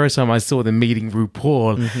it was the first time I saw them meeting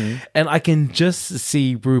RuPaul, and I can just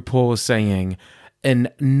see RuPaul saying,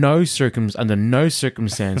 under no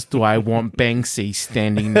circumstance do I want Banksy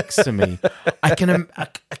standing next to me. I can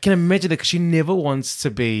imagine that because she never wants to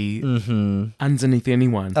be underneath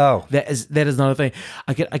anyone. Oh, that is another thing.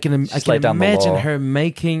 I can imagine her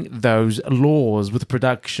making those laws with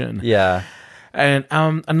production. Yeah, and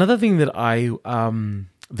another thing that I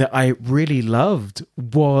really loved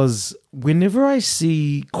was whenever I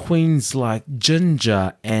see queens like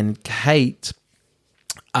Ginger and Kate,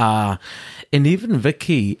 and even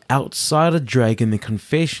Vicky outside of drag in the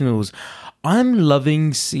confessionals, I'm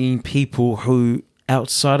loving seeing people who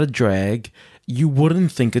outside of drag you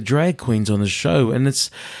wouldn't think are drag queens on the show, and it's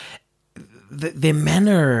their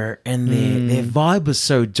manner and their vibe is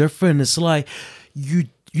so different. It's like you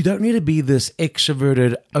don't need to be this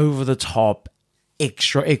extroverted, over the top,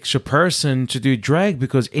 extra person to do drag,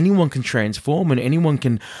 because anyone can transform and anyone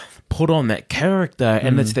can put on that character,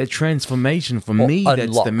 and it's their transformation. For me,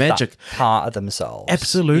 that's the magic that part of themselves.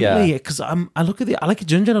 Absolutely, because I look at I like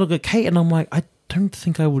Ginger, and I look at Kate, and I'm like, I don't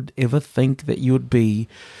think I would ever think that you would be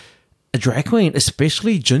a drag queen,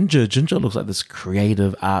 especially Ginger. Ginger looks like this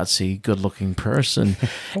creative, artsy, good-looking person,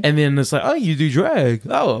 and then it's like, oh, you do drag?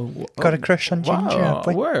 Oh, got a crush on Ginger? Wow,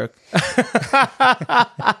 work.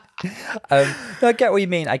 No, I get what you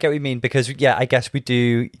mean. Because I guess we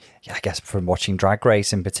do. I guess from watching Drag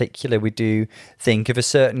Race in particular, we do think of a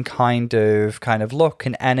certain kind of look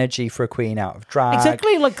and energy for a queen out of drag.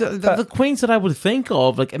 Exactly, like the queens that I would think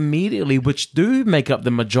of, like immediately, which do make up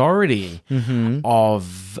the majority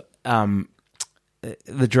of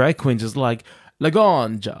the drag queens, is like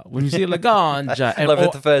Laganja. When you see Laganja, I love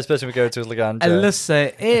it. The first person we go to is Laganja.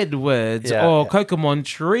 Alyssa Edwards or Coco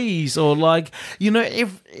Montrese, or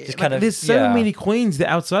there's so many queens that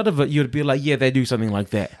outside of it you'd be like, yeah, they do something like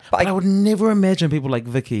that. But I would never imagine people like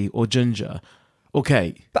Vicky or Ginger.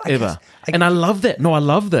 Okay, ever. And I love that. No, I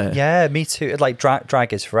love that. Yeah, me too. Like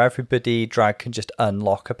drag is for everybody. Drag can just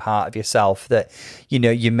unlock a part of yourself that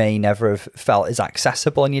you may never have felt is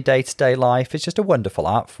accessible in your day-to-day life. It's just a wonderful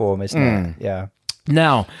art form, isn't it? Yeah.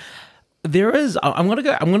 Now, there is. I'm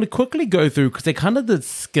gonna quickly go through, because they kind of did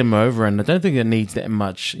skim over, and I don't think it needs that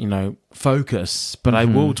much focus. But I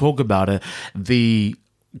will talk about it. The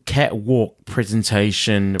catwalk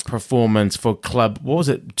presentation performance for Club, what was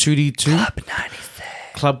it, 2D2? Club 96.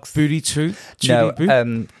 Club Booty 2?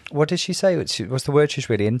 No, what did she say? What's the word she's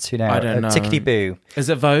really into now? I don't know. Tickety boo. Is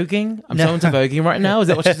it voguing? I'm so into voguing right now. Is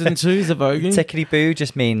that what she's into? Is it voguing? Tickety boo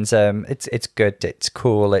just means it's good, it's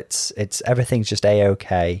cool, it's everything's just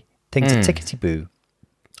A-okay. Things are tickety boo.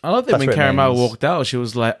 I love that when Caramel walked out, she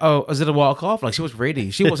was like, oh, is it a walk off? Like, she was ready.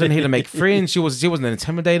 She wasn't here to make friends. She wasn't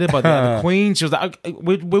intimidated by the other queen. She was like, okay,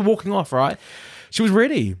 we're walking off, right? She was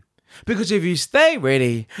ready. Because if you stay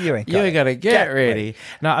ready, you ain't gonna get ready.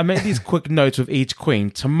 Now, I made these quick notes with each queen.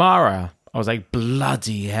 Tamara, I was like,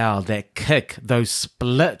 bloody hell, that kick, those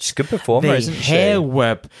splits. She's a good performer, isn't she? Hair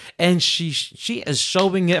whip. And she is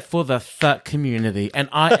showing it for the third community. And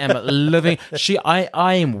I am living, I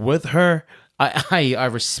am with her. I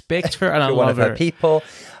respect her, and I love one of her. Her people.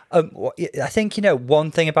 I think,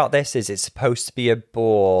 one thing about this is it's supposed to be a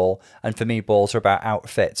ball, and for me, balls are about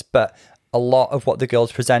outfits, but a lot of what the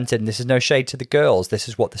girls presented, and this is no shade to the girls, this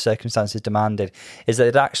is what the circumstances demanded, is that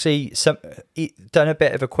it actually done a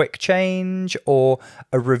bit of a quick change or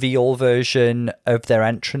a reveal version of their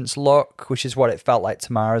entrance look, which is what it felt like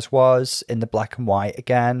Tamara's was, in the black and white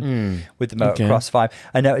again, with the motocross vibe.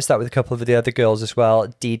 I noticed that with a couple of the other girls as well.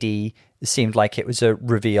 Dee Dee seemed like it was a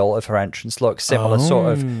reveal of her entrance look, similar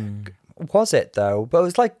sort of. Was it though? But it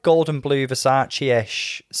was like golden blue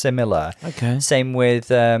Versace-ish, similar. Okay. Same with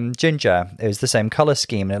Ginger. It was the same color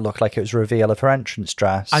scheme, and it looked like it was a reveal of her entrance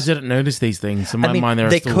dress. I didn't notice these things. In my mind,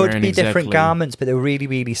 they could be different garments, but they were really,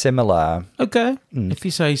 really similar. Okay, if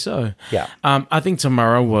you say so. Yeah. I think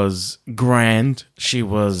Tamara was grand. She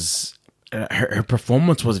was. Her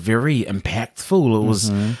performance was very impactful. It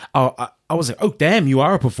was. I was like, oh damn, you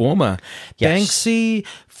are a performer. Yes. Banksy,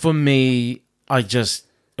 for me,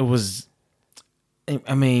 it was.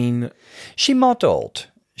 I mean, she modelled.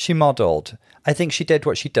 I think she did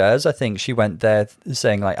what she does. I think she went there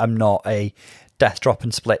saying, like, I'm not a death drop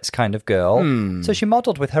and splits kind of girl. So she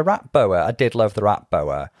modelled with her wrap boa. I did love the wrap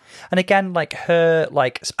boa. And again, like, her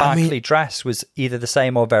sparkly dress was either the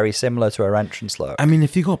same or very similar to her entrance look. I mean,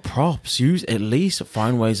 if you got props, at least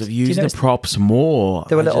find ways of using the props more.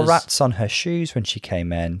 There were little rats on her shoes when she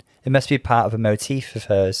came in. It must be part of a motif of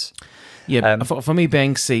hers. Yeah, for me,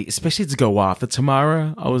 Banksy, especially to go after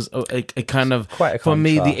Tamara, I was it kind of, quite a for contrast.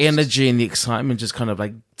 me, the energy and the excitement just kind of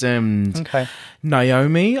like dimmed. Okay.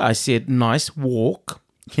 Naomi, I said, nice walk.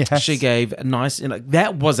 Yes. She gave a nice,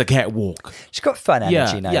 that was a catwalk. She's got fun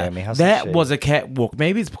energy, Naomi, hasn't that she? That was a catwalk.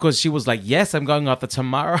 Maybe it's because she was like, yes, I'm going after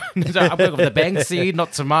Tamara. I'm going after the Banksy,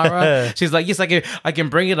 not Tamara. She's like, yes, I can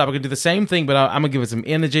bring it up. I can do the same thing, but I'm going to give it some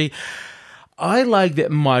energy. I like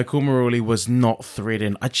that Michael Maruli was not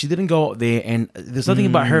threatened. She didn't go up there, and there's something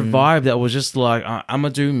about her vibe that was just like, I'm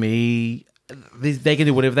going to do me. They can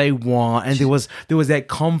do whatever they want. And there was that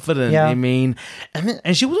confidence. Yeah. I mean,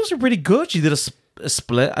 and she was also pretty good. She did a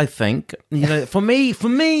split, I think. For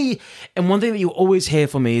me, and one thing that you always hear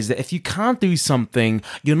from me is that if you can't do something,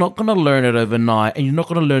 you're not going to learn it overnight, and you're not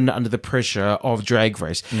going to learn it under the pressure of Drag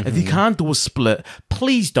Race. If you can't do a split,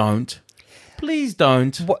 please don't. Please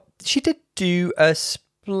don't. What? She did do a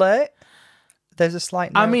split. There's a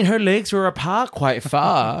slight note. I mean, her legs were apart quite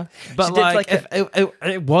far, but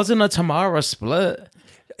it wasn't a Tamara split.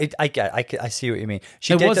 I see what you mean.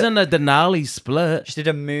 It wasn't a Denali split. She did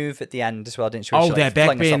a move at the end as well, didn't she? That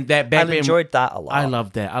back I enjoyed that a lot. I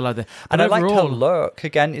loved that. But and I liked her look.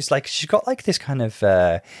 Again, it's like she's got like this kind of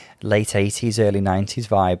late 80s, early 90s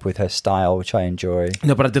vibe with her style, which I enjoy.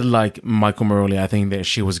 No, but I did like Michael Maroli. I think that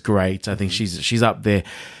she was great. I think she's up there.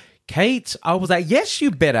 Kate, I was like, yes,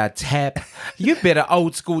 you better tap. You better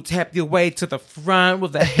old school tap your way to the front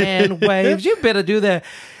with the hand waves. You better do that.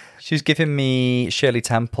 She's giving me Shirley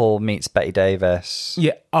Temple meets Betty Davis.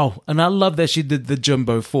 Yeah. Oh, and I love that she did the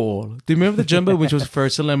Jumbo fall. Do you remember the Jumbo when she was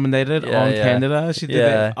first eliminated on Canada? She did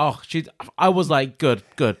that. Oh, I was like, good.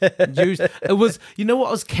 It was, you know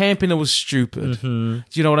what was camping? It was stupid. Mm-hmm.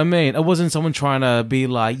 Do you know what I mean? It wasn't someone trying to be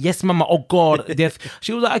like, yes, mama, oh God, death.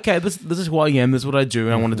 She was like, okay, this is who I am. This is what I do,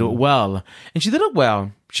 and I want to do it well. And she did it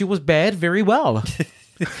well. She was bad very well.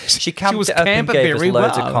 She camped it up and gave us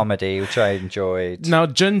loads of comedy, which I enjoyed. Now,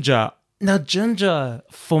 Ginger,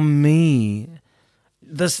 for me,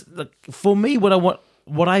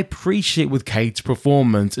 what I appreciate with Kate's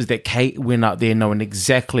performance is that Kate went out there knowing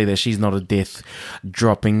exactly that she's not a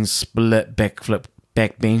death-dropping, split, backflip,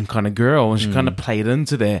 backbend kind of girl, and she kind of played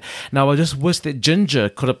into that. Now, I just wish that Ginger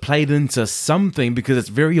could have played into something, because it's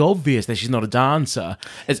very obvious that she's not a dancer.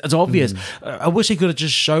 It's obvious. I wish he could have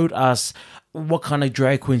just showed us what kind of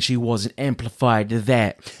drag queen she was and amplified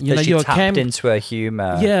that. She tapped into her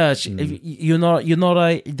humor. Yeah, you're not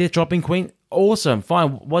a death dropping queen. Awesome, fine.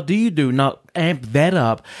 What do you do? Now amp that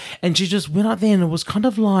up. And she just went out there, and it was kind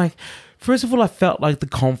of like, first of all, I felt like the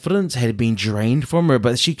confidence had been drained from her,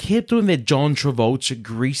 but she kept doing that John Travolta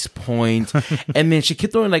grease point, and then she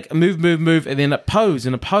kept doing like a move, and then a pose,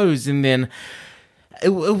 and then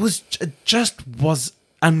it just was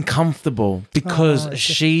uncomfortable, because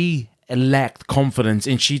she lacked confidence,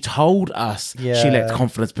 and she told us she lacked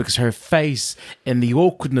confidence because her face and the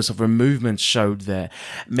awkwardness of her movements showed that.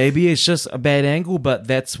 Maybe it's just a bad angle, but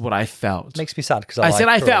that's what I felt. It makes me sad because I said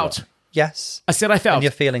I felt. Yes. I said I felt. And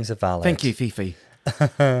your feelings are valid. Thank you, Fifi.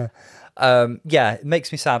 It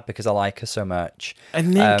makes me sad because I like her so much.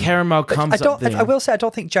 And then Caramel comes up there. I will say, I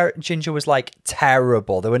don't think Ginger was like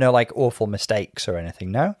terrible. There were no like awful mistakes or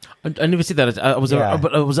anything, no? I never said that.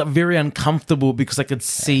 But it was very uncomfortable because I could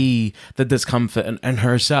see the discomfort in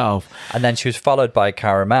herself. And then she was followed by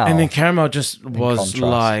Caramel. And then Caramel just was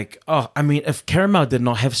like, if Caramel did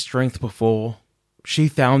not have strength before, she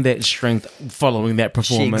found that strength following that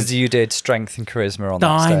performance. She exuded strength and charisma on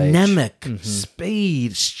that stage. Dynamic,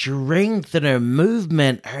 speed, strength in her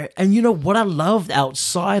movement. And you know what I loved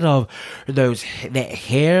outside of that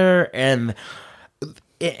hair and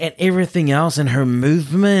everything else, and her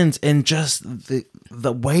movements, and just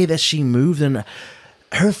the way that she moved, and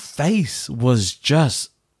her face was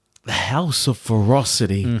just the house of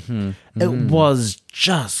ferocity. It was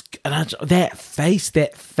just,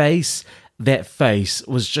 that face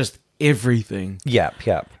was just everything. Yep.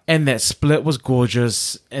 And that split was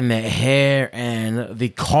gorgeous, and that hair and the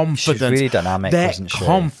confidence. She's really dynamic, wasn't she? That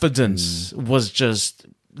confidence was just,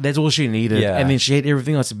 that's all she needed. Yeah. And then she had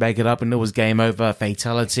everything else to back it up, and it was game over,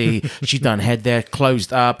 fatality. She done had that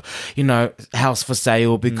closed up, house for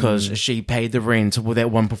sale, because she paid the rent with that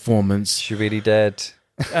one performance. She really did.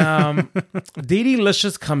 Dee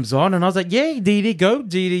Licious comes on, and I was like, yeah, Dee, go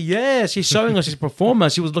Dee. Yeah, she's showing us she's a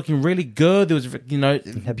performer. She was looking really good. There was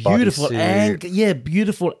beautiful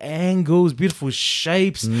beautiful angles, beautiful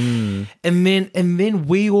shapes. And then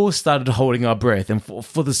we all started holding our breath, and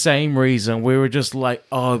for the same reason, we were just like,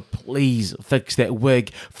 oh, please fix that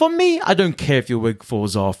wig. For me, I don't care if your wig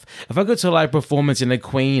falls off. If I go to a live performance and a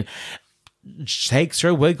queen takes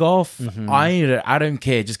her wig off, I don't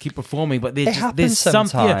care, just keep performing. But there's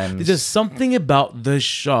something about the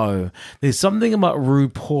show, there's something about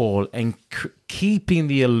RuPaul and keeping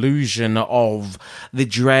the illusion of the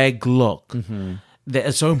drag look that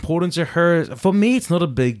is so important to her. For me, it's not a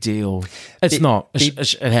big deal. It's not.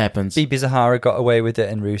 It happens. Bibi Zahara got away with it,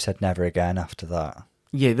 and Ru said never again after that.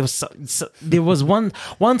 Yeah, there was one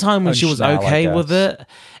time when she was okay with it,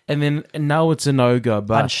 and now it's a no-go.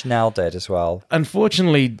 But and Chanel did as well.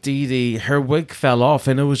 Unfortunately, Dee, her wig fell off,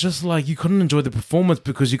 and it was just like you couldn't enjoy the performance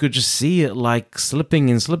because you could just see it like slipping.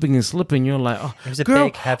 You're like, oh, it was a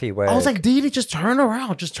big, heavy wig. I was like, Dee, just turn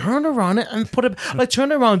around and put it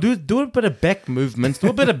turn around, do a bit of back movements, do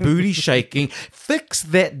a bit of booty shaking, fix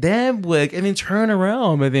that damn wig, and then turn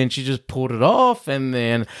around. And then she just pulled it off, and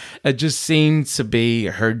then it just seemed to be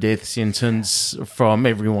her death sentence from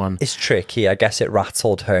everyone. It's tricky. I guess it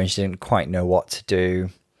rattled her, and she didn't quite know what to do.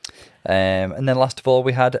 And then last of all,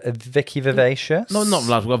 we had Vicky Vivacious. No, not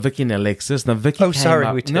last. We got Vicky and Alexis. Now, Vicky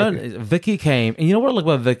Vicky came. And you know what I like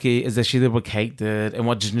about Vicky is that she did what Kate did and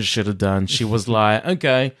what Ginger should have done. She was like,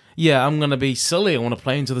 okay, yeah, I'm going to be silly. I want to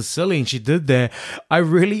play into the silly. And she did that. I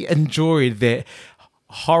really enjoyed that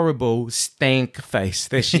horrible stank face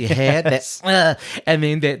that she had. Yes. And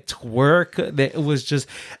then that twerk, that it was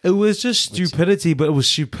just stupidity, but it was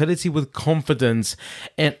stupidity with confidence.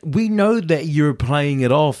 And we know that you're playing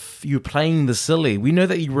it off, you're playing the silly, we know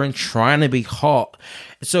that you weren't trying to be hot,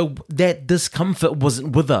 so that discomfort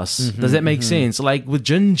wasn't with us. Does that make sense? Like with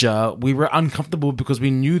Ginger, we were uncomfortable because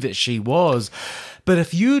we knew that she was. But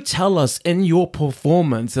if you tell us in your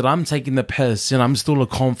performance that I'm taking the piss and I'm still a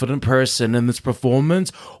confident person in this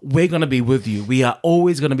performance, we're going to be with you. We are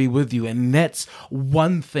always going to be with you. And that's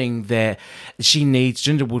one thing that she needs.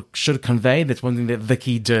 Ginger should convey. That's one thing that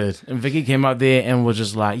Vicky did. And Vicky came out there and was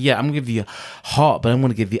just like, yeah, I'm going to give you hot, but I'm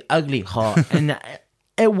going to give you ugly hot. And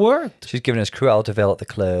it worked. She's giving us Cruella de Vil at the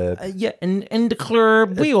club. Yeah, in the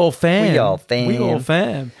club, we all fam. We all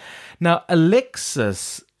fam. Now,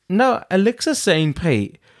 Alexis St.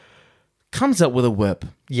 Pete comes up with a whip.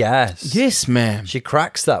 Yes. Yes, ma'am. She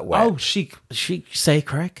cracks that whip. Oh, she say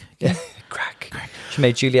crack? Yeah. Crack. She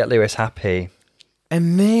made Juliette Lewis happy.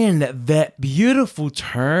 And then that beautiful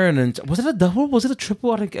turn, and was it a double? Was it a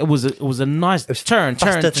triple? I think it was a nice turn.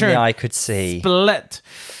 Faster than the eye could see. Split.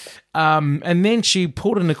 And then she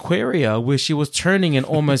pulled an Aquaria where she was turning and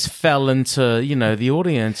almost fell into, the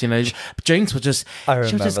audience. Jinx was just, she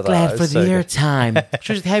was just glad for the airtime.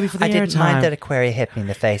 She was just happy for the airtime. I didn't mind that Aquaria hit me in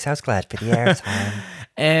the face. I was glad for the airtime.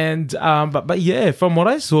 And, but yeah, from what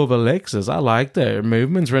I saw of Alexis, I liked her. Her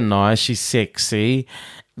movements were nice. She's sexy.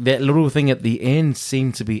 That little thing at the end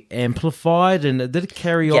seemed to be amplified, and it did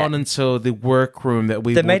carry on until the workroom that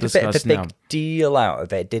we will discuss now. They made a bit of a big deal out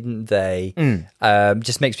of it, didn't they?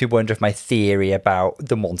 Just makes me wonder if my theory about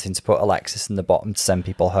them wanting to put Alexis in the bottom to send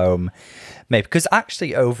people home, maybe, because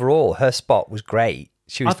actually overall her spot was great.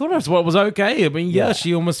 I thought her spot was okay. I mean,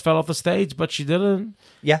 she almost fell off the stage, but she didn't.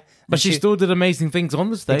 Yeah, but she still did amazing things on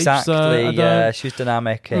the stage. Exactly. So she was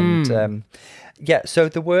dynamic and. Yeah, so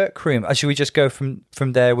the workroom. Should we just go from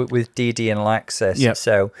there with Dee Dee and Alexis? Yeah.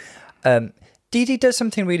 So, Dee Dee does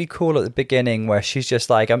something really cool at the beginning where she's just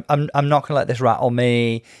like, I'm not going to let this rattle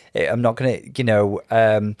me. I'm not going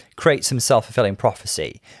to, create some self-fulfilling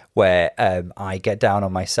prophecy where I get down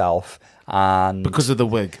on myself and because of the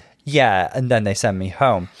wig. Yeah, and then they send me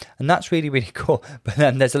home. And that's really, really cool. But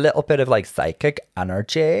then there's a little bit of like psychic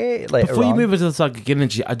energy later Before you on. move into the psychic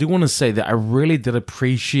energy, I do want to say that I really did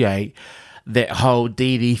appreciate that whole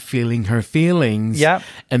Dee Dee feeling her feelings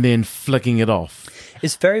and then flicking it off.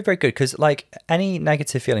 It's very, very good because like any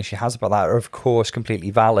negative feelings she has about that are of course completely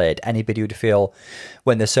valid. Anybody would feel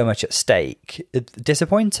when there's so much at stake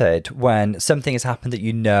disappointed when something has happened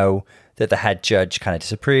that that the head judge kind of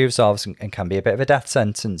disapproves of and can be a bit of a death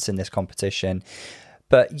sentence in this competition.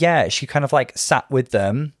 But yeah, she kind of like sat with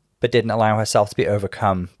them but didn't allow herself to be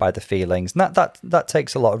overcome by the feelings. And that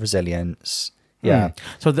takes a lot of resilience. Yeah.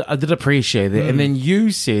 So I did appreciate it. And then you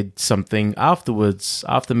said something afterwards,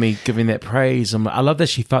 after me giving that praise. I love that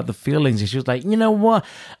she felt the feelings. And she was like, you know what?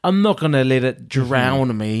 I'm not going to let it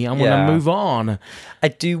drown me. I'm going to move on. I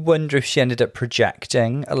do wonder if she ended up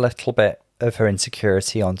projecting a little bit of her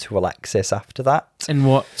insecurity onto Alexis after that. In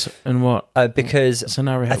what? Because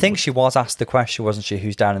scenario? I think she was asked the question, wasn't she,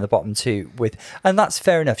 who's down in the bottom two? And that's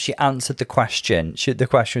fair enough. She answered the question. The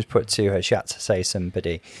question was put to her. She had to say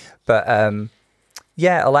somebody. But...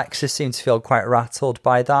 yeah, Alexis seemed to feel quite rattled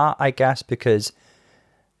by that, I guess, because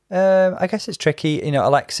I guess it's tricky.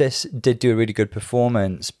 Alexis did do a really good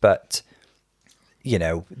performance, but,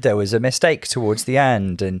 there was a mistake towards the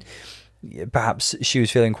end and perhaps she was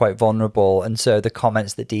feeling quite vulnerable. And so the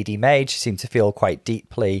comments that Dee Dee made, she seemed to feel quite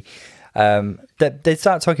deeply. They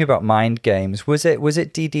start talking about mind games. Was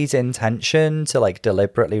it Dee Dee's intention to like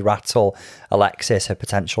deliberately rattle Alexis, her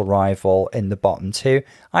potential rival, in the bottom two?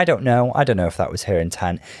 I don't know if that was her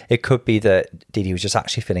intent. It could be that Dee Dee was just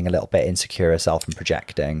actually feeling a little bit insecure herself and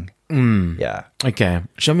projecting. Yeah. Okay.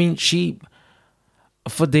 So, I mean,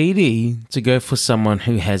 for Dee Dee to go for someone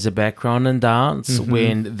who has a background in dance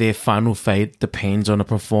when their final fate depends on a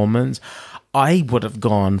performance, I would have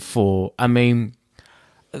gone for,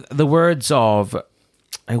 the words of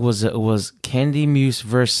it was Candy Muse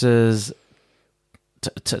versus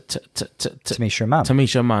Tamisha Mann.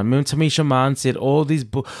 Tamisha Mann. Remember Tamisha Mann said all these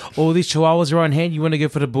chihuahuas are on hand. You want to go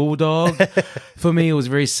for the bulldog? For me, it was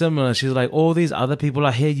very similar. She was like, all these other people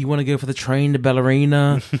are here. You want to go for the trained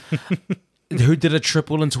ballerina? who did a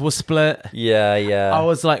triple into a split. Yeah. I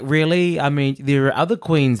was like, really? I mean, there are other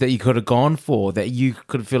queens that you could have gone for that you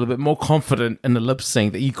could feel a bit more confident in the lip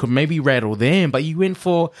sync, that you could maybe rattle them, but you went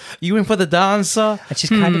for the dancer. And she's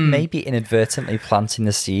kind of maybe inadvertently planting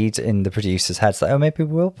the seed in the producer's heads, like, oh, maybe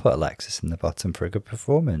we'll put Alexis in the bottom for a good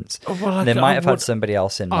performance. Well, they might have had somebody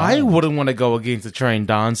else in mind. I wouldn't want to go against a trained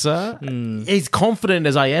dancer. As confident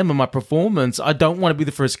as I am in my performance, I don't want to be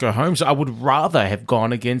the first to go home, so I would rather have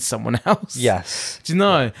gone against someone else. Yes. Do you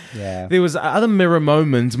know? Yeah. There was other mirror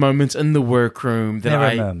moments in the workroom that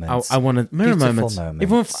I wanted. Mirror moments.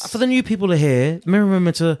 Everyone, for the new people to hear, mirror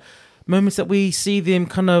moments are moments that we see them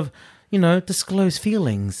kind of, disclose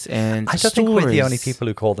feelings and I don't think we're the only people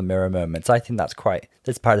who call them mirror moments. I think that's part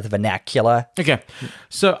of the vernacular. Okay.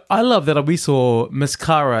 So I love that we saw Miss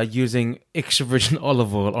Cara using extra virgin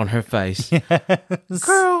olive oil on her face. Yes.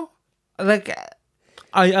 Girl, like...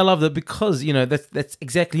 I love that because, that's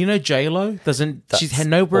exactly, J-Lo she's had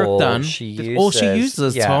no work done. All she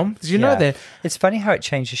uses, yeah. Tom. Did you know that? It's funny how it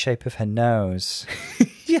changed the shape of her nose.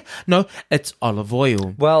 Yeah. No, it's olive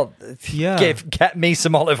oil. Well, yeah. Get me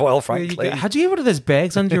some olive oil, frankly. How'd you get rid of those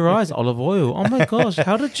bags under your eyes? Olive oil. Oh my gosh.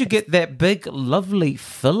 How did you get that big, lovely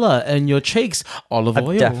filler in your cheeks? Olive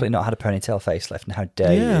oil. I've definitely not had a ponytail facelift, and how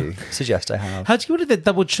dare you suggest I have. How'd you get rid of that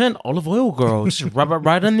double chin? Olive oil, girl. Just rub it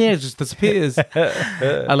right in there. It just disappears.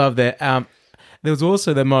 I love that. There was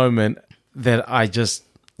also the moment that I just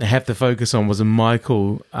have to focus on was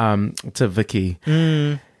Michael to Vicky.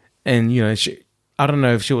 And, I don't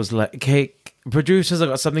know if she was like, okay, producers, I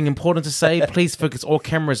got something important to say. Please focus all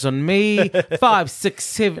cameras on me. 5, 6,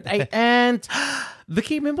 7, 8, and...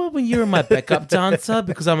 Vicky, remember when you were my backup dancer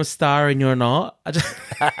because I'm a star and you're not? I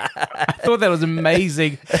thought that was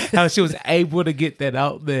amazing how she was able to get that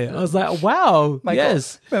out there. I was like, wow,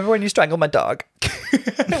 yes. God. Remember when you strangled my dog?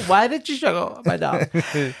 Why did you strangle my dog?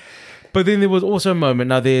 But then there was also a moment.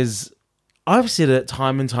 Now I've said it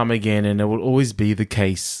time and time again, and it will always be the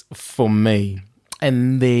case for me.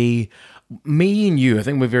 And me and you, I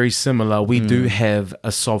think we're very similar. We do have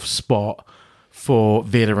a soft spot for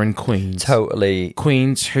veteran queens. Totally.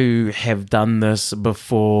 Queens who have done this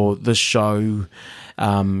before the show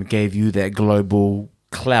gave you that global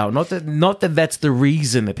clout. Not that that's the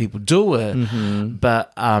reason that people do it,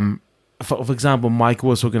 but for example, Mike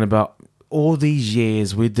was talking about all these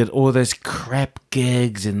years we did all those crap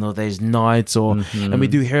gigs and all those nights, and we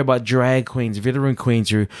do hear about drag queens, veteran queens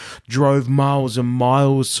who drove miles and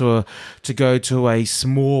miles to go to a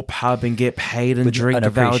small pub and get paid and drink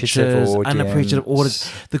vouchers, unappreciative audience.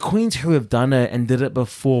 The queens who have done it and did it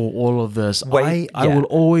before all of this, I will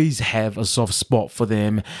always have a soft spot for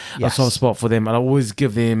them, and I always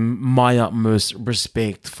give them my utmost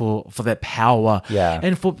respect for that power,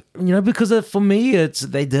 and for because for me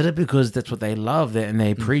they did it because that's what they love, and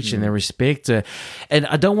they preach and they respect it. And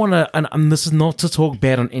I don't want to, and this is not to talk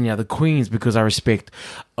bad on any other queens, because I respect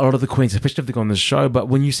a lot of the queens, especially if they go on the show. But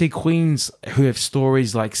when you see queens who have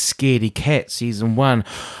stories like Scaredy Cat season 1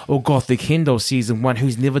 or Gothic Kendall season 1,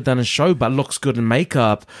 who's never done a show but looks good in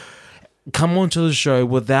makeup, come onto the show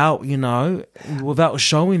without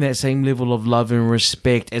showing that same level of love and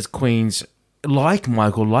respect as queens like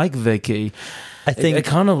Michael, like Vicky, I think it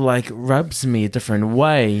kind of like rubs me a different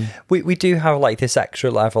way. We do have like this extra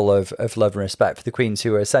level of love and respect for the queens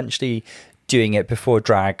who are essentially doing it before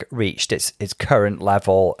drag reached its current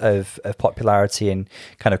level of popularity and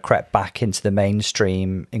kind of crept back into the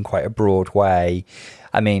mainstream in quite a broad way.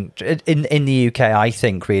 I mean, in the UK, I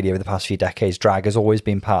think really over the past few decades, drag has always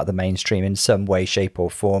been part of the mainstream in some way, shape or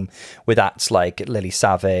form, with acts like Lily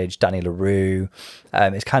Savage, Danny LaRue.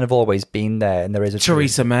 It's kind of always been there, and there is a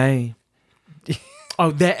Theresa May.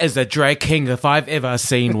 Oh, that is a drag king if I've ever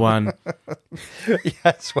seen one.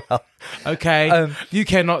 Yes, well. Okay, you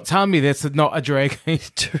cannot tell me that's not a drag king.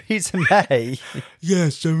 Theresa May.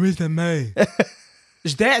 Yes, Theresa May.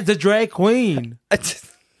 That's a drag queen.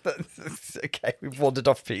 Okay, we've wandered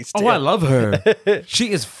off piece. Oh, I love her.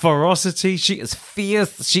 She is ferocity. She is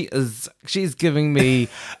fierce. She is giving me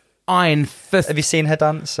iron fist. Have you seen her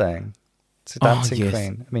dancing? It's a dancing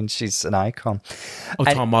queen. I mean, she's an icon. Oh,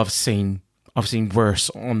 Tom, I've seen worse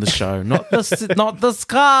on the show. Not this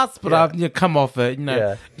cast, but I've come off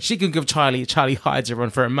it. She can give Charlie Hides a run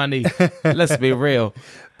for her money. Let's be real.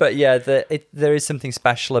 But yeah, there is something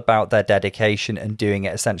special about their dedication and doing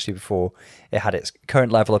it essentially before it had its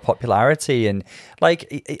current level of popularity. And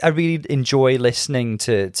like, I really enjoy listening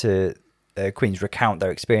to queens recount their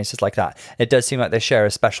experiences like that. It does seem like they share a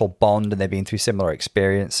special bond and they've been through similar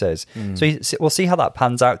experiences. So we'll see how that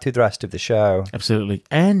pans out through the rest of the show. Absolutely.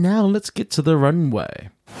 And now let's get to the runway.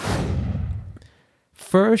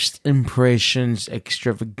 first impressions,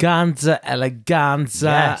 extravaganza,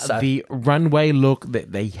 eleganza, the runway look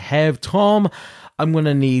that they have. Tom, I'm going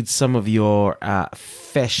to need some of your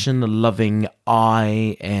fashion-loving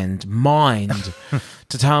eye and mind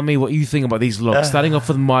to tell me what you think about these looks. Starting off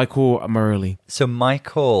with Michael Morley. So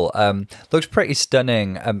Michael looks pretty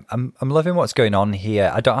stunning. I'm loving what's going on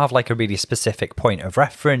here. I don't have like a really specific point of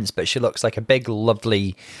reference, but she looks like a big,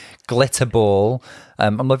 lovely glitter ball.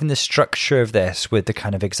 I'm loving the structure of this with the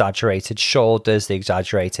kind of exaggerated shoulders, the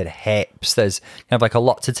exaggerated hips. There's kind of like a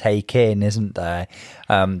lot to take in, isn't there?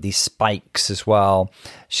 These spikes as well.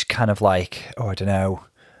 She's kind of like, I don't know.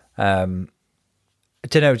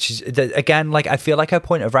 She's again, like, I feel like her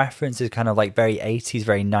point of reference is kind of like very 80s,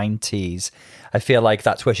 very 90s. I feel like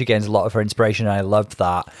that's where she gains a lot of her inspiration, and I love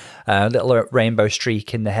that. Little rainbow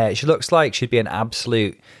streak in the hair. She looks like she'd be an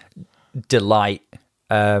absolute delight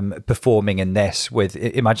performing in this, with,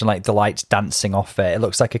 imagine like the lights dancing off it. It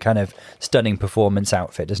looks like a kind of stunning performance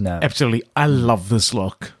outfit, doesn't it? Absolutely. I love this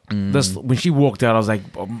look. This, when she walked out, I was like,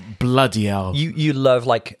 oh, bloody hell. You love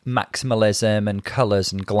like maximalism and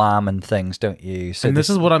colours and glam and things, don't you? So and this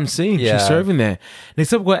is what I'm seeing. She's serving there.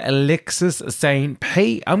 Next up, we've got Alexis saying,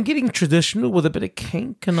 hey, I'm getting traditional with a bit of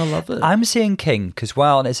kink, and I love it. I'm seeing kink as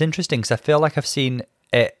well, and it's interesting because I feel like I've seen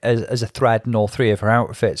it as a thread in all three of her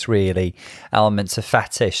outfits, really. Elements of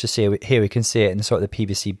fetish. So here we can see it in sort of the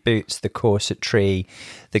PVC boots, the corsetry,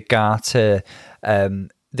 the garter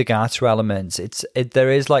elements.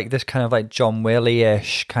 There is like this kind of like John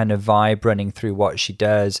Willie-ish kind of vibe running through what she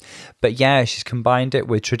does. But yeah, she's combined it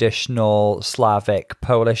with traditional Slavic,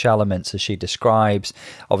 Polish elements, as she describes.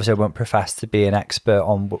 Obviously, I won't profess to be an expert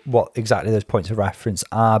on what exactly those points of reference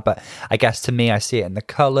are, but I guess to me, I see it in the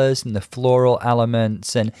colours and the floral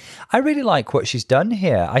elements, and I really like what she's done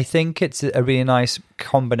here. I think it's a really nice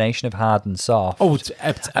combination of hard and soft. Oh, it's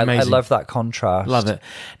amazing. I love that contrast. Love it.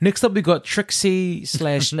 Next up, we got Trixie /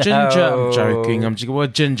 Ginger. I'm joking. I'm just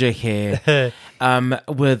going Ginger here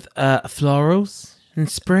with florals and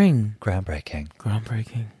spring. Groundbreaking.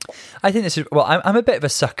 I think this is, well, I'm a bit of a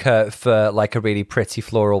sucker for like a really pretty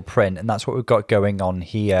floral print, and that's what we've got going on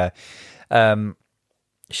here.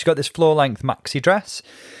 She's got this floor-length maxi dress.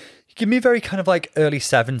 Give me a very kind of like early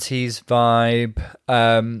 70s vibe.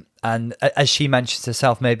 And as she mentions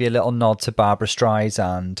herself, maybe a little nod to Barbara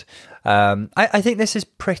Streisand. I think this is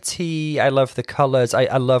pretty. I love the colours.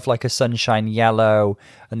 I love like a sunshine yellow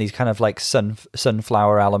and these kind of like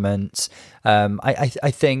sunflower elements.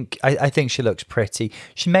 I think she looks pretty.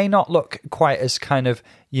 She may not look quite as kind of,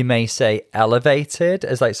 you may say, elevated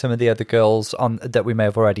as like some of the other girls on that we may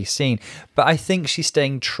have already seen, but I think she's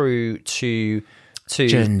staying true to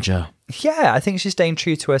Ginger. Yeah, I think she's staying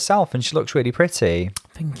true to herself, and she looks really pretty.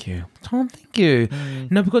 Thank you, Tom. Thank you.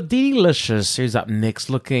 Now we've got Delicious, who's up next,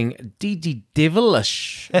 looking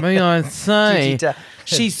devilish. May I say?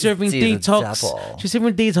 She's serving detox. She's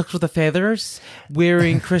serving detox with the feathers,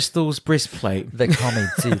 wearing Crystal's breastplate. They call me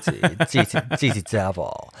Didi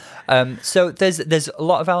Devil. So there's a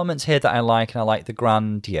lot of elements here that I like, and I like the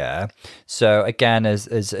grandeur. So again,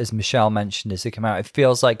 as Michelle mentioned, as they come out, it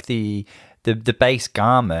feels like the base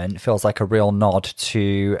garment feels like a real nod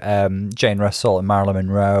to Jane Russell and Marilyn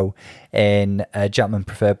Monroe in Gentlemen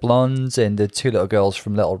Prefer Blondes, in the two little girls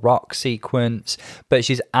from Little Rock sequence. But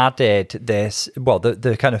she's added this, well,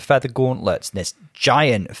 the kind of feather gauntlets, and this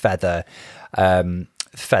giant feather, what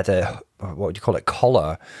would you call it,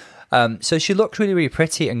 collar. So she looks really, really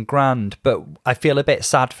pretty and grand, but I feel a bit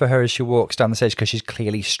sad for her as she walks down the stage because she's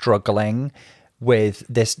clearly struggling with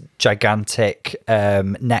this gigantic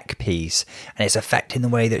neck piece, and it's affecting the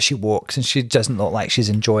way that she walks, and she doesn't look like she's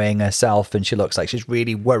enjoying herself, and she looks like she's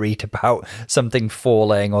really worried about something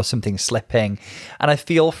falling or something slipping. And I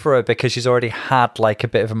feel for her because she's already had like a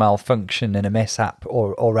bit of a malfunction and a mishap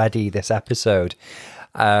already this episode.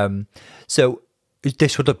 So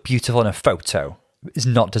this would look beautiful in a photo. It's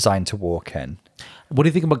not designed to walk in. What do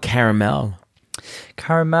you think about Caramel?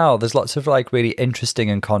 There's lots of like really interesting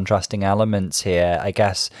and contrasting elements here. I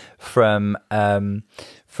guess from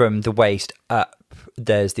the waist up,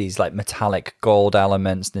 there's these like metallic gold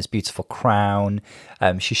elements and this beautiful crown.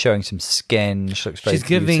 She's showing some skin. She looks very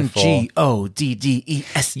beautiful. She's giving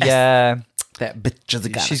GODDESS. Yeah. That bitch is a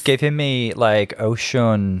goddess. She's giving me like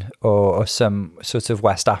Oshun or some sort of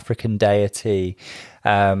West African deity.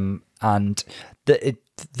 And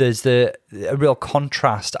there's a real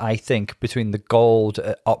contrast, I think, between the gold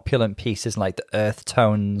opulent pieces and like the earth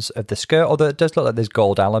tones of the skirt, although it does look like there's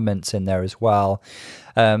gold elements in there as well.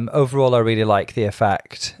 Overall, I really like the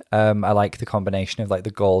effect. I like the combination of like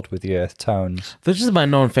the gold with the earth tones. This is my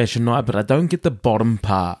non-fashion night, but I don't get the bottom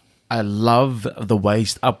part. I love the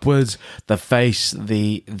waist upwards, the face,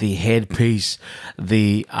 the headpiece,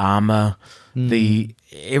 the armor, the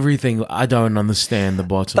everything. I don't understand the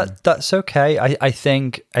bottom. That's okay. I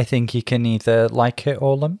think you can either like it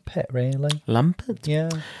or lump it, really. Lump it? Yeah.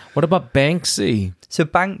 What about Banksy? So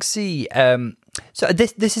Banksy, so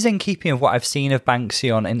this is in keeping of what I've seen of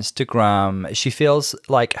Banksy on Instagram. She feels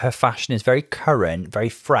like her fashion is very current, very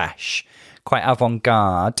fresh, quite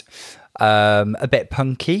avant-garde, a bit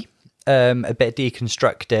punky. A bit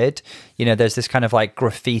deconstructed. You know, there's this kind of like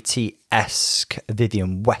graffiti-esque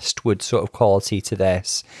Vivienne Westwood sort of quality to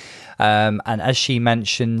this. And as she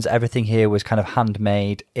mentions, everything here was kind of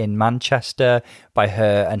handmade in Manchester by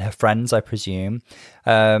her and her friends, I presume.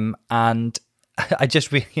 And I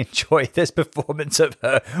just really enjoy this performance of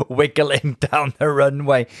her wiggling down the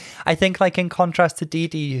runway. I think, like, in contrast to Dee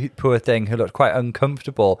Dee, poor thing, who looked quite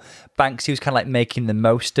uncomfortable, Banksy was kind of like making the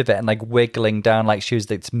most of it and like wiggling down like she was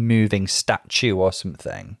this moving statue or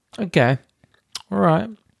something. Okay. All right.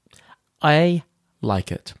 I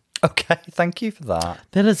like it. Okay, thank you for that.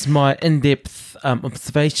 That is my in-depth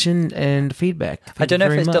observation and feedback. I don't know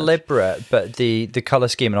if it's deliberate, but the colour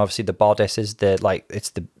scheme and obviously the bodice is it's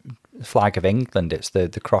the flag of England. It's the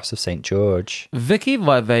cross of St. George. Vicky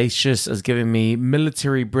Vivacious is giving me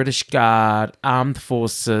military British Guard, armed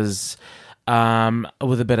forces,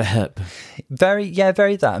 with a bit of hip. Very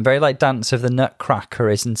that. And very like Dance of the Nutcracker,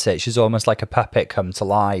 isn't it? She's almost like a puppet come to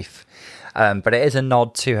life. But it is a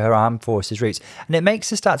nod to her armed forces roots. And it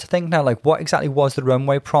makes us start to think now, like, what exactly was the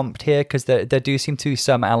runway prompt here? Because there do seem to be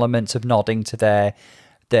some elements of nodding to their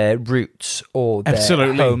roots or their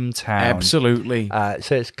hometown. Absolutely.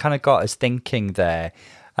 So it's kind of got us thinking there.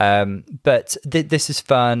 But this is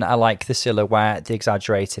fun. I like the silhouette, the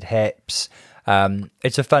exaggerated hips.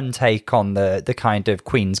 It's a fun take on the kind of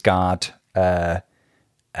Queen's Guard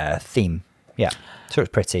theme. Yeah, so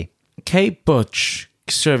it's pretty. Kate Butch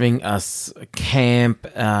serving us camp.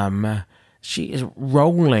 She is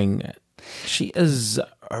rolling. She is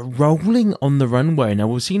rolling on the runway. Now,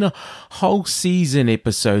 we've seen a whole season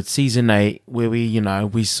episode, season 8, where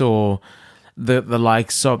we saw the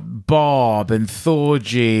likes of Bob and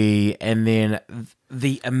Thorgy, and then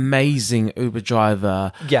the amazing Uber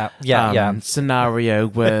driver scenario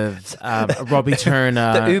with Robbie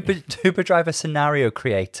Turner. The Uber driver scenario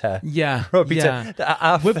creator. Yeah. Robbie Turner.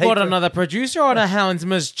 We've got another producer on our hands,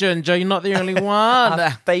 Miss Ginger. You're not the only one.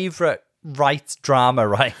 Our favourite drama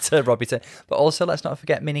writer, Robbie Turner. But also, let's not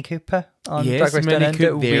forget Minnie Cooper on Drag Race Down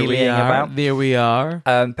Under. There we are.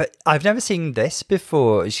 But I've never seen this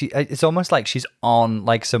before. It's almost like she's on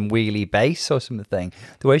like some wheelie base or something.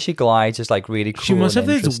 The way she glides is like really cool. She must have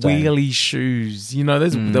those wheelie shoes. You know,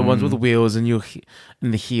 those the ones with the wheels and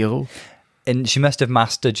the heel. And she must have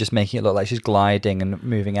mastered just making it look like she's gliding and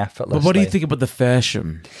moving effortlessly. But what do you think about the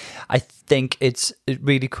fashion? I think it's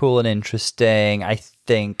really cool and interesting. I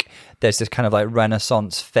think there's this kind of like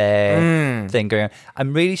Renaissance fair thing going on.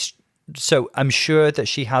 I'm sure that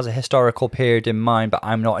she has a historical period in mind, but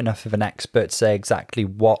I'm not enough of an expert to say exactly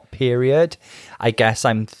what period. I guess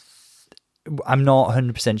I'm not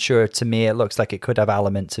 100% sure. To me, it looks like it could have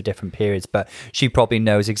elements of different periods, but she probably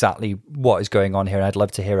knows exactly what is going on here, and I'd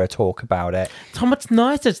love to hear her talk about it. Tom, it's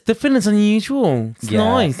nice. It's different. It's unusual. It's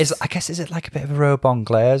nice. I guess, is it like a bit of a robe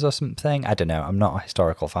anglaise or something? I don't know. I'm not a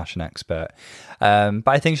historical fashion expert. But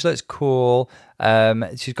I think she looks cool.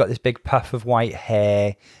 She's got this big puff of white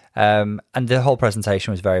hair. And the whole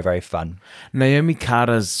presentation was very, very fun. Naomi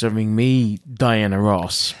Carter's serving me Diana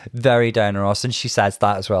Ross. Very Diana Ross, and she says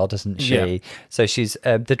that as well, doesn't she? Yeah. So she's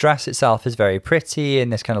the dress itself is very pretty in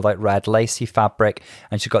this kind of like red lacy fabric,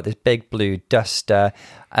 and she's got this big blue duster.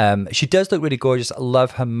 She does look really gorgeous. I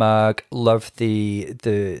love her mug. Love the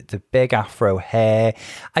big afro hair.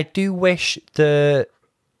 I do wish the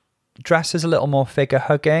dress is a little more figure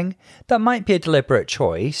hugging. That might be a deliberate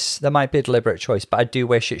choice. But I do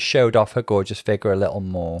wish it showed off her gorgeous figure a little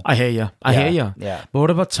more. I hear you. I hear you. Yeah. But what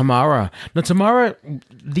about Tamara? Now, Tamara,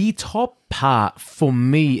 the top part for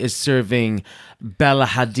me is serving Bella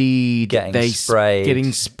Hadid.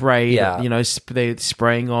 Getting sprayed. Yeah. You know, they're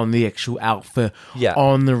spraying on the actual outfit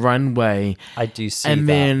on the runway. I do see and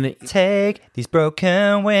that. Then take these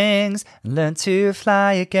broken wings and learn to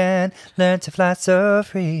fly again. Learn to fly so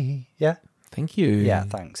free. Yeah. Thank you. Yeah,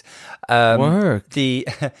 thanks. Work.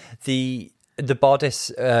 The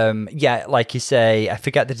bodice, like you say, I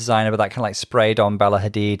forget the designer, but that kind of like sprayed on Bella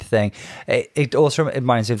Hadid thing. It also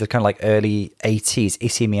reminds me of the kind of like early 80s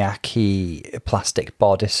Issey Miyake plastic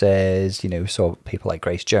bodices. You know, saw people like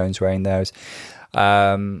Grace Jones wearing those.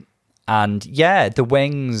 And yeah, the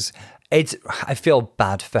wings, I feel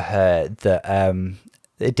bad for her that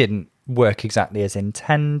it didn't work exactly as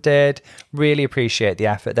intended. Really appreciate the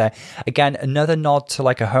effort there. Again, another nod to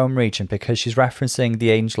like a home region, because she's referencing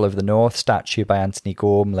the Angel of the North statue by Anthony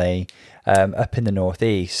Gormley up in the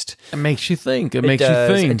northeast. It makes you think.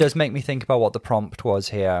 It does make me think about what the prompt was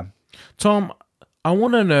here. Tom, I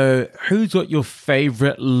want to know, who's got your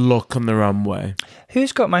favourite look on the runway?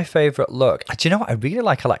 Who's got my favourite look? Do you know what? I really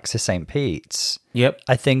like Alexis St. Pete's. Yep.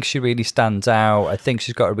 I think she really stands out. I think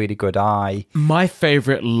she's got a really good eye. My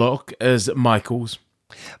favourite look is Michael's.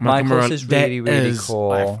 Michael's is really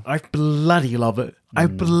cool. I bloody love it. I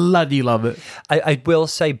bloody love it. I will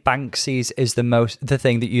say Banksy's is the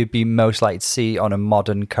thing that you'd be most likely to see on a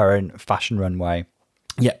modern, current fashion runway.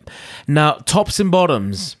 Yep. Now, tops and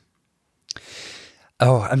bottoms.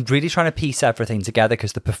 Oh, I'm really trying to piece everything together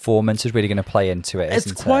because the performance is really going to play into it, isn't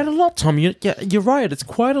it? It's quite a lot, Tom. You're right. It's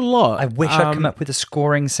quite a lot. I wish I'd come up with a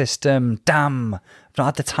scoring system. Damn. I've not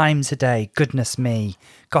had the time today. Goodness me.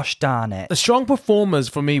 Gosh darn it. The strong performers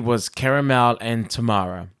for me was Caramel and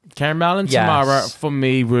Tamara. Caramel and Tamara, for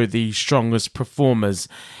me, were the strongest performers.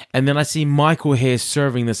 And then I see Michael here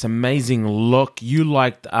serving this amazing look. You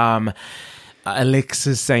liked...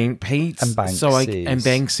 Alexis St. Pete's and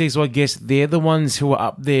Banksy. So I guess they're the ones who are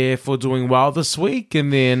up there for doing well this week.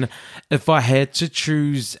 And then if I had to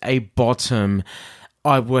choose a bottom,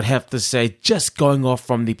 I would have to say, just going off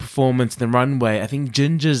from the performance and the runway, I think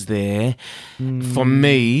Ginger's there for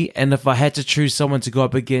me. And if I had to choose someone to go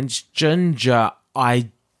up against Ginger,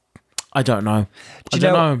 I don't know. I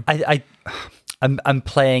don't know. I'm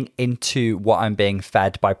playing into what I'm being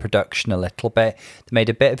fed by production a little bit. They made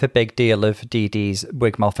a bit of a big deal of Dee Dee's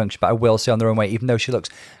wig malfunction, but I will say on the runway, even though she looks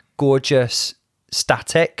gorgeous,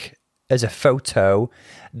 static as a photo,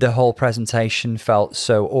 the whole presentation felt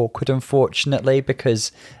so awkward, unfortunately,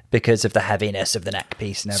 because of the heaviness of the neck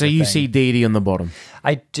piece and everything. So you see Dee Dee on the bottom?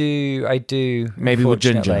 I do. Maybe with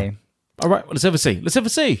Ginger. All right, well, let's have a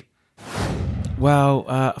see.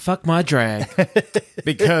 Well, fuck my drag,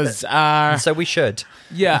 because... so we should.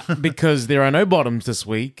 Yeah, because there are no bottoms this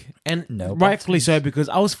week, and rightfully so, because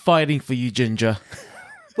I was fighting for you, Ginger.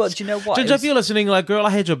 Well, do you know what? Ginger, if you're listening, like, girl, I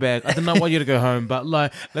had your back. I did not want you to go home, but,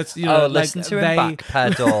 like, let's, listen to him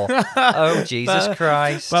backpedal. Oh, Jesus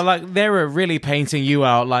Christ. But, like, they were really painting you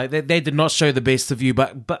out. Like, they did not show the best of you,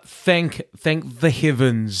 but thank the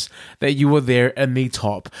heavens that you were there in the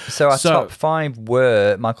top. So our top 5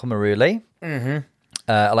 were Michael Maruli,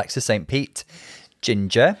 Alexis St. Pete,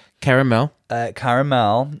 Ginger, Caramel,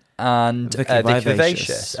 and Vicky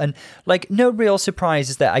Vivacious. And like, no real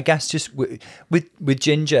surprises there. I guess just with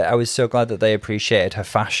Ginger, I was so glad that they appreciated her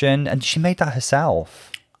fashion, and she made that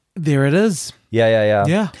herself. There it is.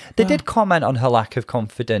 Yeah. They did comment on her lack of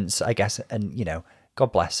confidence, I guess, and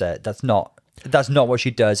God bless her. That's not what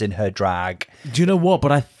she does in her drag. Do you know what?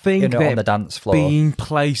 But I think that on the dance floor, being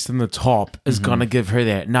placed in the top is going to give her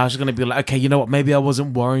that. Now she's going to be like, okay, you know what? Maybe I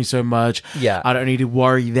wasn't worrying so much. Yeah. I don't need to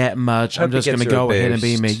worry that much. I'm just going to go ahead and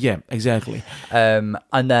be me. Yeah, exactly. And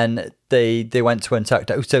then they went to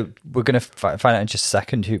Untucked. So we're going to find out in just a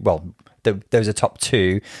second there was a top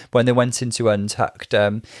 2 when they went into Untucked.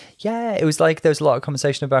 It was like there was a lot of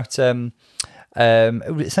conversation about...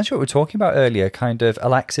 essentially what we were talking about earlier, kind of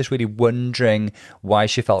Alexis really wondering why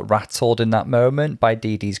she felt rattled in that moment by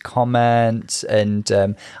Dee Dee's comments, and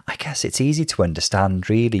I guess it's easy to understand,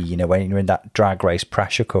 really, when you're in that drag race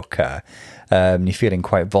pressure cooker, you're feeling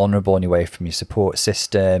quite vulnerable and you're away from your support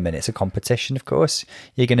system, and it's a competition, of course,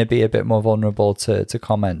 you're going to be a bit more vulnerable to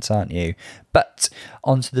comments, aren't you? But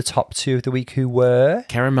on to the top 2 of the week, who were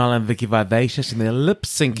Caramel and Vicky Vivacious, and they're lip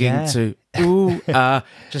syncing to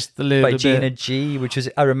just a little by bit. Gina G, which was,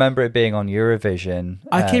 I remember it being on Eurovision.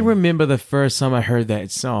 I can remember the first time I heard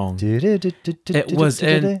that song. It was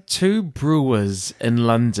in Two Brewers in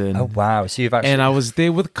London. Oh wow! So you've actually, and I was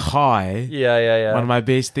there with Kai. Yeah. One of my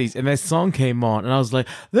besties, and that song came on, and I was like,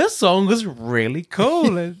 "This song was really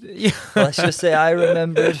cool." Let's just say I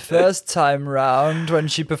remember it first time round when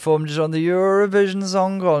she performed it on the Eurovision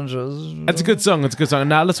Song Contest. It's a good song.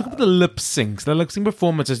 Now let's talk about the lip syncs, the lip sync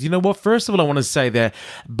performances. You know what? First of all, I want to say that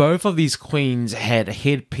both of these queens had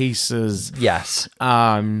headpieces. Yes.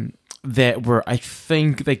 That were, I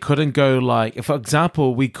think they couldn't go like, for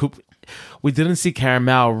example, we didn't see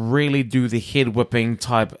Caramel really do the head whipping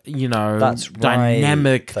type,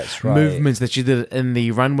 dynamic movements that she did in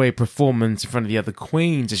the runway performance in front of the other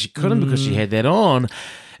queens. And she couldn't because she had that on.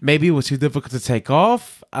 Maybe it was too difficult to take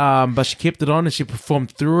off, but she kept it on and she performed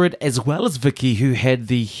through it, as well as Vicky, who had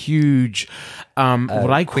the huge,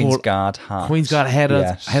 Queen's Guard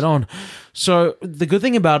hat on. So the good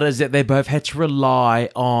thing about it is that they both had to rely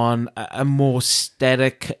on a more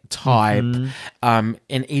static type and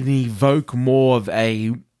evoke more of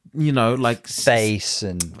a like face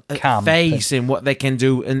and camp and what they can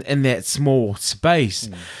do in that small space.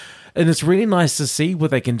 And it's really nice to see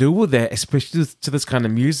what they can do with that, especially to this kind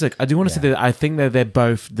of music. I do want to say that I think that they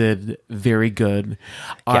both did very good.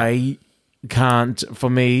 I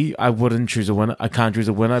wouldn't choose a winner. I can't choose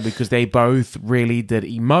a winner because they both really did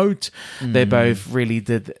emote. They both really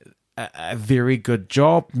did a very good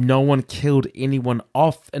job. No one killed anyone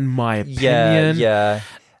off, in my opinion. Yeah.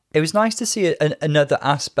 It was nice to see another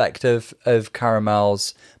aspect of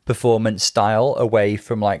Caramel's performance style away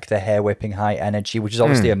from like the hair whipping high energy, which is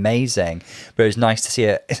obviously amazing. But it was nice to see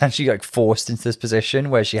it essentially like forced into this position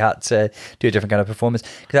where she had to do a different kind of performance.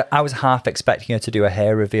 Because I was half expecting her to do a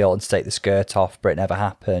hair reveal and take the skirt off, but it never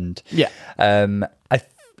happened. Yeah. I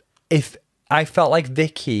felt like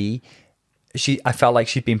Vicky, I felt like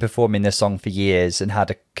she'd been performing this song for years and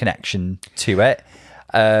had a connection to it.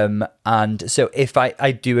 And so if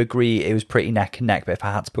I do agree it was pretty neck and neck, but if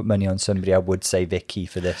I had to put money on somebody, I would say Vicky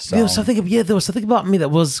for this song. There was something about me that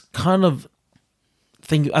was kind of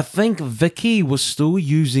I think Vicky was still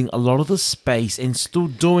using a lot of the space and still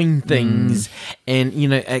doing things and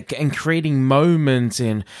and creating moments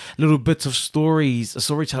and little bits of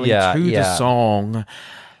storytelling to the song.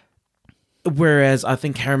 Whereas I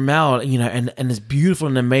think Caramel, and as beautiful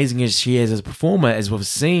and amazing as she is as a performer, as we've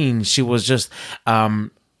seen, she was just not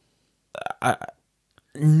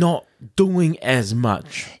doing as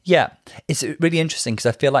much. Yeah, it's really interesting because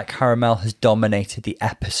I feel like Caramel has dominated the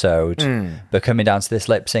episode, but coming down to this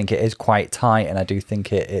lip sync, it is quite tight, and I do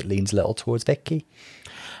think it leans a little towards Vicky.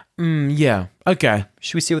 Yeah, okay.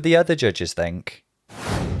 Should we see what the other judges think?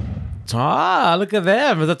 Look at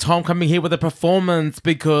them. The Tom coming here with a performance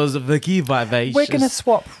because Vicky Vivacious. We're going to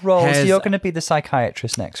swap roles. You're going to be the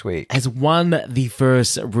psychiatrist next week. Has won the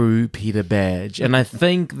first RuPeter badge. And I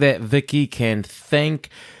think that Vicky can thank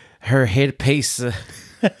her headpiece.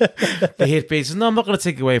 The headpiece. No, I'm not going to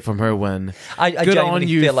take away from her win. I Good on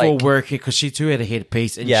you for working, because she too had a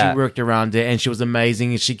headpiece and she worked around it and she was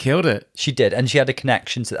amazing and she killed it. She did, and she had a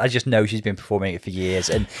connection to. I just know she's been performing it for years,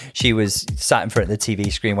 and she was sat in front of the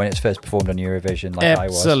TV screen when it's first performed on Eurovision.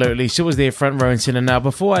 Absolutely, she was there front row and center. Now,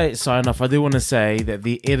 before I sign off, I do want to say that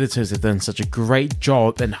the editors have done such a great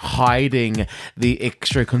job in hiding the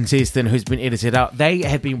extra contestant who's been edited out. They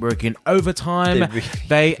have been working overtime.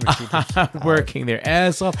 They are working their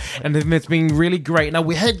ass off, and it's been really great. Now,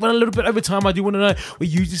 we had run a little bit over time. I do want to know, we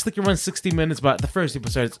usually stick around 60 minutes, but the first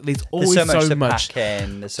episode, there's always so much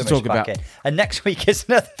to talk about. And next week is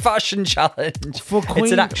another fashion challenge.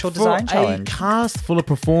 It's an actual design challenge. A cast full of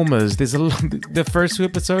performers. There's the first two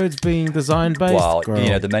episodes being design based. Well,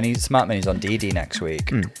 the smart minis on DD next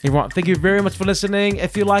week. Right. Thank you very much for listening.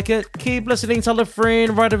 If you like it, keep listening. Tell a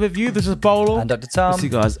friend. Write a review. This is Bolo and Dr. Tom. We'll see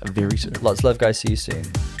you guys very soon. Lots of love, guys. See you soon.